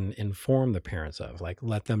can inform the parents of, like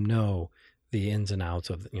let them know the ins and outs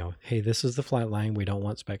of, hey, this is the flight line. We don't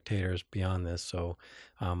want spectators beyond this. So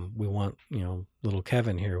we want, little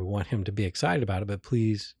Kevin here, we want him to be excited about it, but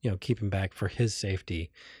please, keep him back for his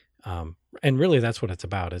safety. And really that's what it's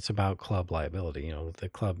about. It's about club liability. The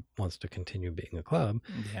club wants to continue being a club.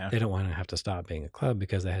 Yeah. They don't want to have to stop being a club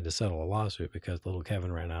because they had to settle a lawsuit because little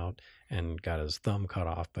Kevin ran out and got his thumb cut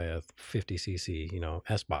off by a 50cc,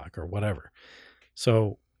 SBOC or whatever.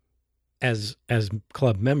 So as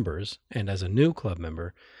club members and as a new club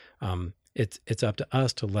member, it's up to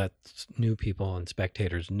us to let new people and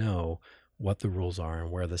spectators know what the rules are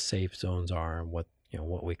and where the safe zones are and what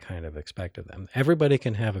we kind of expect of them. Everybody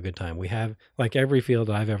can have a good time. We have, like every field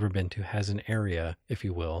I've ever been to has an area, if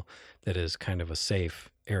you will, that is kind of a safe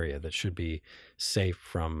area that should be safe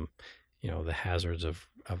from, the hazards of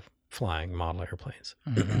flying model airplanes.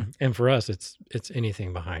 Mm-hmm. And for us, it's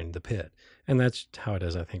anything behind the pit. And that's how it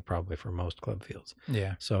is, I think, probably for most club fields.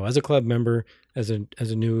 Yeah. So as a club member, as a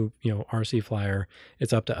new, RC flyer,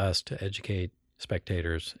 it's up to us to educate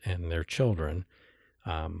spectators and their children,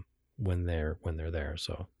 when they're there.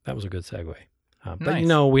 So that was a good segue. But Nice.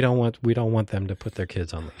 we don't want them to put their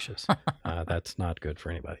kids on leashes. That's not good for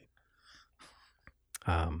anybody.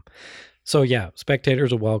 So yeah,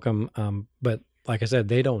 spectators are welcome. But like I said,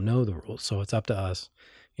 they don't know the rules, so it's up to us,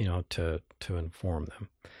 to inform them.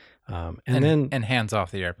 And hands off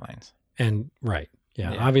the airplanes. And right,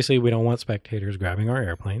 yeah. Yeah. Obviously, we don't want spectators grabbing our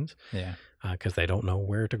airplanes. Yeah. Because they don't know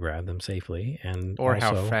where to grab them safely, and Or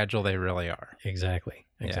also, how fragile they really are. Exactly.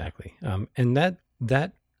 Yeah. And that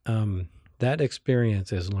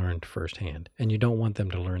experience is learned firsthand, and you don't want them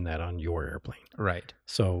to learn that on your airplane. Right.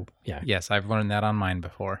 So yeah. Yes, I've learned that on mine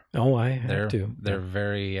before. Oh, I have too. They're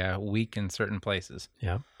very weak in certain places.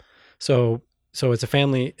 Yeah. So it's a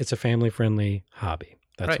family friendly hobby.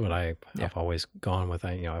 That's Right. what I've always gone with.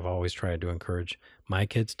 I've always tried to encourage my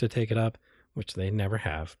kids to take it up, which they never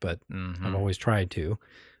have, but Mhm. I've always tried to,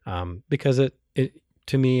 because it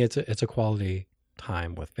to me it's a quality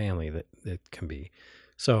time with family that can be.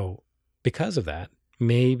 So because of that,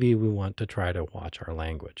 maybe we want to try to watch our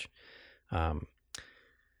language. Know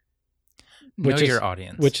Which your is-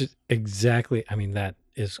 audience. Which is exactly, that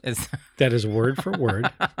is Is word for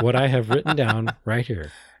word what I have written down right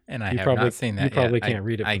here. and I You have probably not seen that You probably yet. can't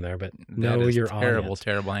read it from there, but know that is your terrible, audience.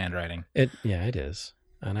 terrible handwriting. It is,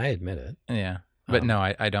 and I admit it. Yeah. But Um, no,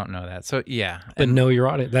 I don't know that. So yeah. But and- know your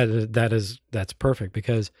audience. That's perfect,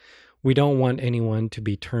 because we don't want anyone to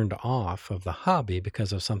be turned off of the hobby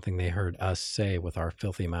because of something they heard us say with our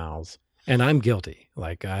filthy mouths. And I'm guilty.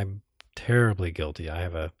 Like, I'm terribly guilty. I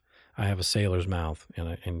have a sailor's mouth,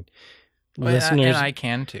 and Well, listeners, and I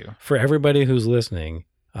can too. for everybody who's listening,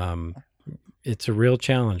 it's a real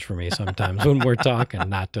challenge for me sometimes when we're talking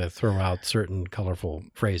not to throw out certain colorful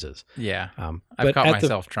phrases. Yeah. I've But caught at the-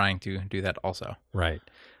 myself trying to do that also. Right.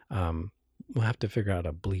 We'll have to figure out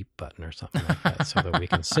a bleep button or something like that so that we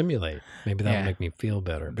can simulate. Maybe that'll Yeah. make me feel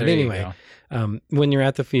better. But There you anyway, go. when you're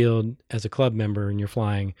at the field as a club member and you're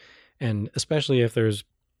flying, and especially if there's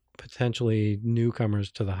potentially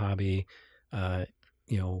newcomers to the hobby,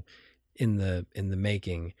 in the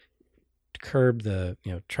making, curb the,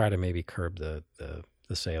 try to maybe curb the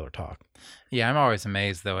sailor talk. Yeah, I'm always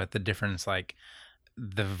amazed though at the difference, like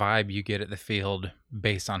the vibe you get at the field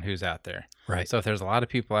based on who's out there. Right. So if there's a lot of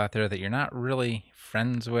people out there that you're not really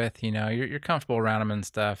friends with, you're comfortable around them and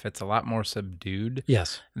stuff, it's a lot more subdued.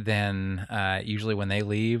 Yes. Than usually when they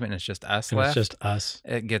leave and it's just us and left. It's just us.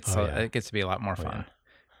 It gets to be a lot more fun.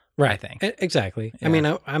 Right. I think. Exactly. Yeah. I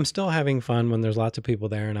mean, I'm still having fun when there's lots of people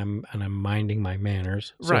there and I'm minding my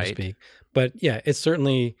manners, so to speak. But yeah, it's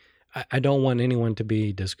certainly, I don't want anyone to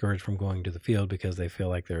be discouraged from going to the field because they feel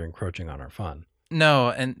like they're encroaching on our fun. No,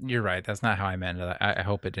 and you're right. That's not how I meant it. I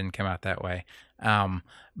hope it didn't come out that way.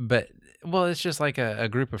 But, well, it's just like a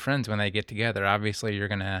group of friends when they get together. Obviously, you're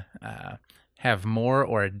going to have more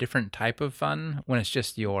or a different type of fun when it's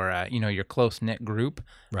just your, your close-knit group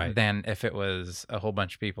than if it was a whole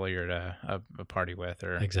bunch of people you're at a party with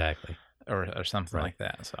or exactly or something like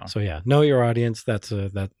that. So yeah, know your audience. That's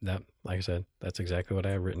that like I said, that's exactly what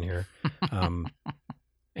I have written here. And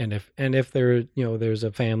if there there's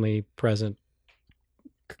a family present,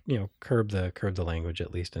 curb the language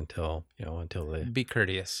at least until they be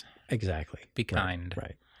courteous. Exactly. Be kind.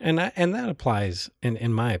 Right. And that applies,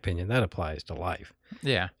 in my opinion, that applies to life.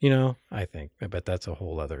 Yeah. I think, but that's a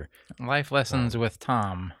whole other life lessons with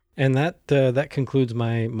Tom. And that concludes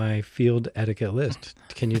my field etiquette list.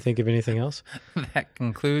 Can you think of anything else? That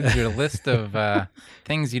concludes your list of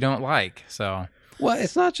things you don't like. So. Well,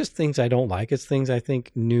 it's not just things I don't like. It's things I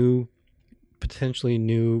think potentially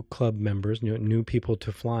new club members, new people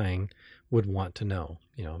to flying would want to know.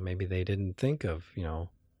 Maybe they didn't think of,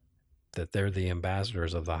 that they're the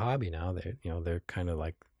ambassadors of the hobby now. They're kind of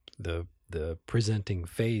like the presenting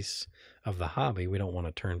face of the hobby. We don't want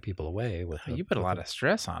to turn people away with. You put a lot of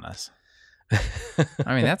stress on us.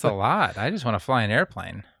 I mean, that's a lot. I just want to fly an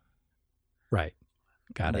airplane. Right.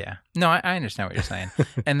 Got it. Yeah. No, I understand what you're saying.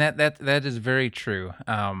 And that is very true.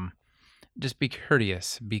 Just be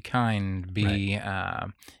courteous, be kind, be,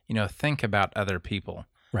 think about other people.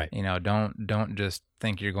 Right. Don't just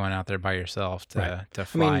think you're going out there by yourself to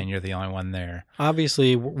fly and you're the only one there.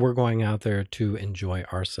 Obviously, we're going out there to enjoy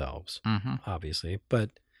ourselves, obviously, but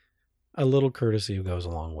a little courtesy goes a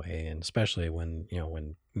long way, and especially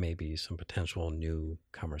when maybe some potential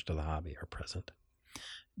newcomers to the hobby are present.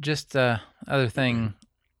 Just other thing,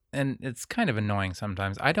 and it's kind of annoying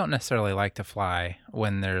sometimes. I don't necessarily like to fly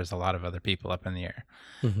when there's a lot of other people up in the air.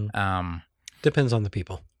 Mm-hmm. Depends on the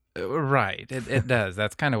people. Right. It does.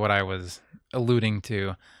 That's kind of what I was alluding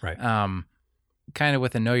to. Right. Kind of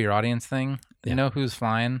with the know your audience thing. Yeah. You know who's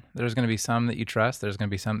flying. There's going to be some that you trust. There's going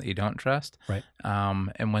to be some that you don't trust. Right.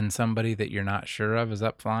 And when somebody that you're not sure of is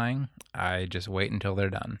up flying, I just wait until they're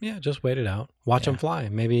done. Yeah, just wait it out. Watch them fly.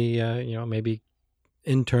 Maybe maybe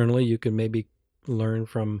internally you can maybe learn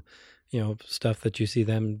from stuff that you see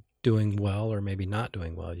them doing well or maybe not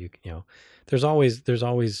doing well. There's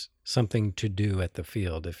always something to do at the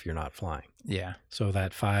field if you're not flying. Yeah. So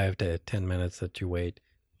that 5 to 10 minutes that you wait,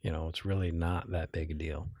 it's really not that big a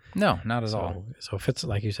deal. No, not at all. So if it's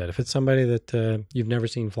like you said, if it's somebody that you've never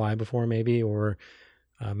seen fly before, maybe, or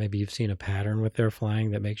maybe you've seen a pattern with their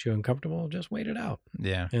flying that makes you uncomfortable, just wait it out.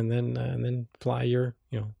 Yeah. And then fly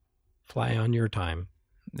fly on your time.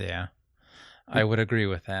 Yeah. I would agree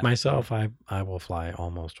with that. Myself, I will fly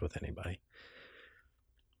almost with anybody.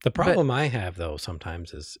 The problem I have though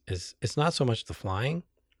sometimes is it's not so much the flying,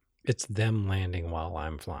 it's them landing while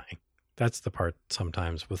I'm flying. That's the part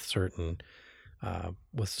sometimes with certain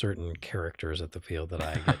characters at the field that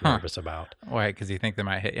I get nervous about. Why? Because you think they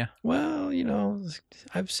might hit you? Well,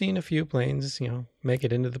 I've seen a few planes, make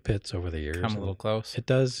it into the pits over the years. Come a little close. It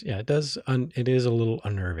does. Yeah, it does. It is a little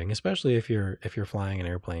unnerving, especially if you're flying an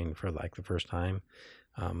airplane for like the first time.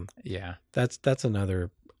 Yeah, that's another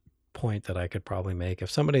point that I could probably make. If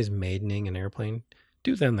somebody's maidening an airplane,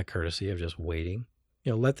 do them the courtesy of just waiting.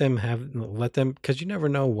 Let them, because you never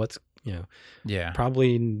know what's,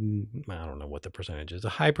 probably, I don't know what the percentage is. A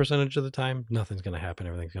high percentage of the time, nothing's going to happen.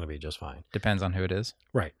 Everything's going to be just fine. Depends on who it is.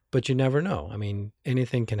 Right. But you never know. I mean,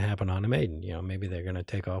 anything can happen on a maiden. Maybe they're going to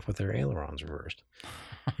take off with their ailerons reversed.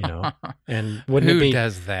 And who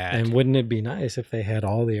does that? And wouldn't it be nice if they had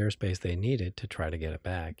all the airspace they needed to try to get it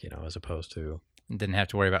back, as opposed to... Didn't have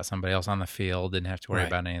to worry about somebody else on the field. Didn't have to worry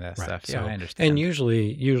about any of that stuff. Yeah, so, I understand. And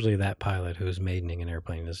usually that pilot who's maidening an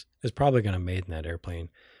airplane is probably going to maiden that airplane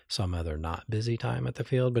some other not busy time at the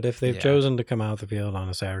field. But if they've chosen to come out the field on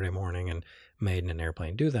a Saturday morning and made an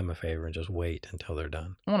airplane, do them a favor and just wait until they're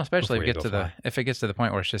done. Well, especially if it gets to the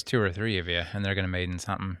point where it's just 2 or 3 of you and they're going to maiden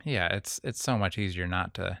something. Yeah, it's so much easier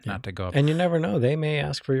not to go up. And you never know, they may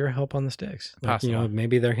ask for your help on the sticks. Like, you know,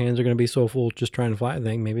 maybe their hands are going to be so full just trying to fly the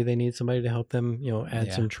thing. Maybe they need somebody to help them, you know,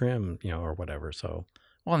 add some trim, you know, or whatever. So,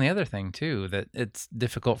 well, and the other thing too, that it's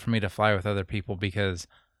difficult for me to fly with other people because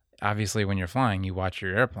obviously when you're flying, you watch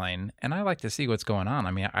your airplane, and I like to see what's going on.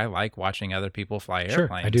 I mean, I like watching other people fly airplanes.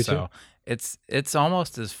 Sure, I do so too. it's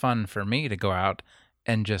almost as fun for me to go out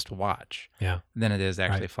and just watch than it is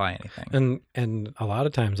actually fly anything. And a lot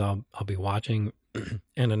of times I'll be watching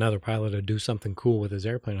and another pilot will do something cool with his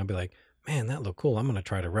airplane. I'll be like, man, that looked cool. I'm going to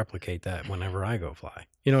try to replicate that whenever I go fly.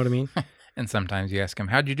 You know what I mean? And sometimes you ask them,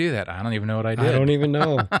 how'd you do that? I don't even know what I did. I don't even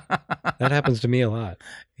know. That happens to me a lot.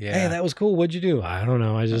 Yeah. Hey, that was cool. What'd you do? I don't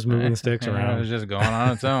know. I just moving the sticks around. It was just going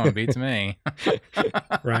on its own. Beats me.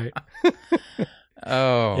 Right.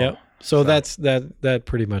 Oh. Yep. So that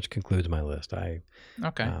pretty much concludes my list. Okay.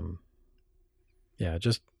 Yeah,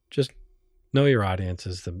 just know your audience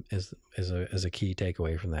is a key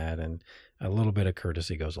takeaway from that, and a little bit of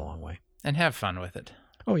courtesy goes a long way. And have fun with it.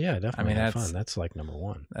 Oh yeah, definitely. I mean, have fun. That's like number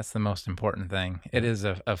one. That's the most important thing. It is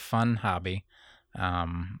a fun hobby.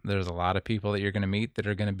 There's a lot of people that you're going to meet that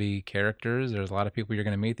are going to be characters. There's a lot of people you're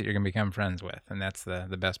going to meet that you're going to become friends with, and that's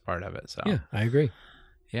the best part of it. So yeah, I agree.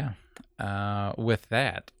 Yeah. With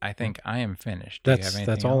that, I think I am finished.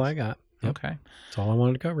 That's all I got. Yep. Okay. That's all I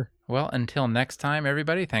wanted to cover. Well, until next time,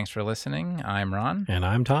 everybody, thanks for listening. I'm Ron. And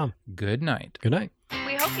I'm Tom. Good night. Good night.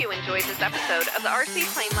 We hope you enjoyed this episode of the RC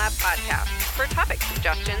Plane Lab podcast. For topic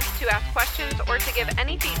suggestions, to ask questions, or to give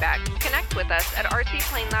any feedback, connect with us at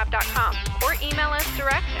rcplanelab.com or email us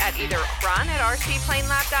direct at either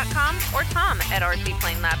ron@rcplanelab.com or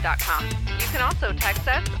tom@rcplanelab.com. You can also text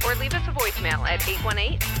us or leave us a voicemail at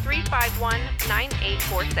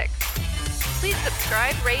 818-351-9846. Please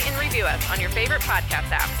subscribe, rate, and review us on your favorite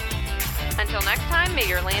podcast app. Until next time, may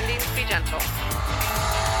your landings be gentle.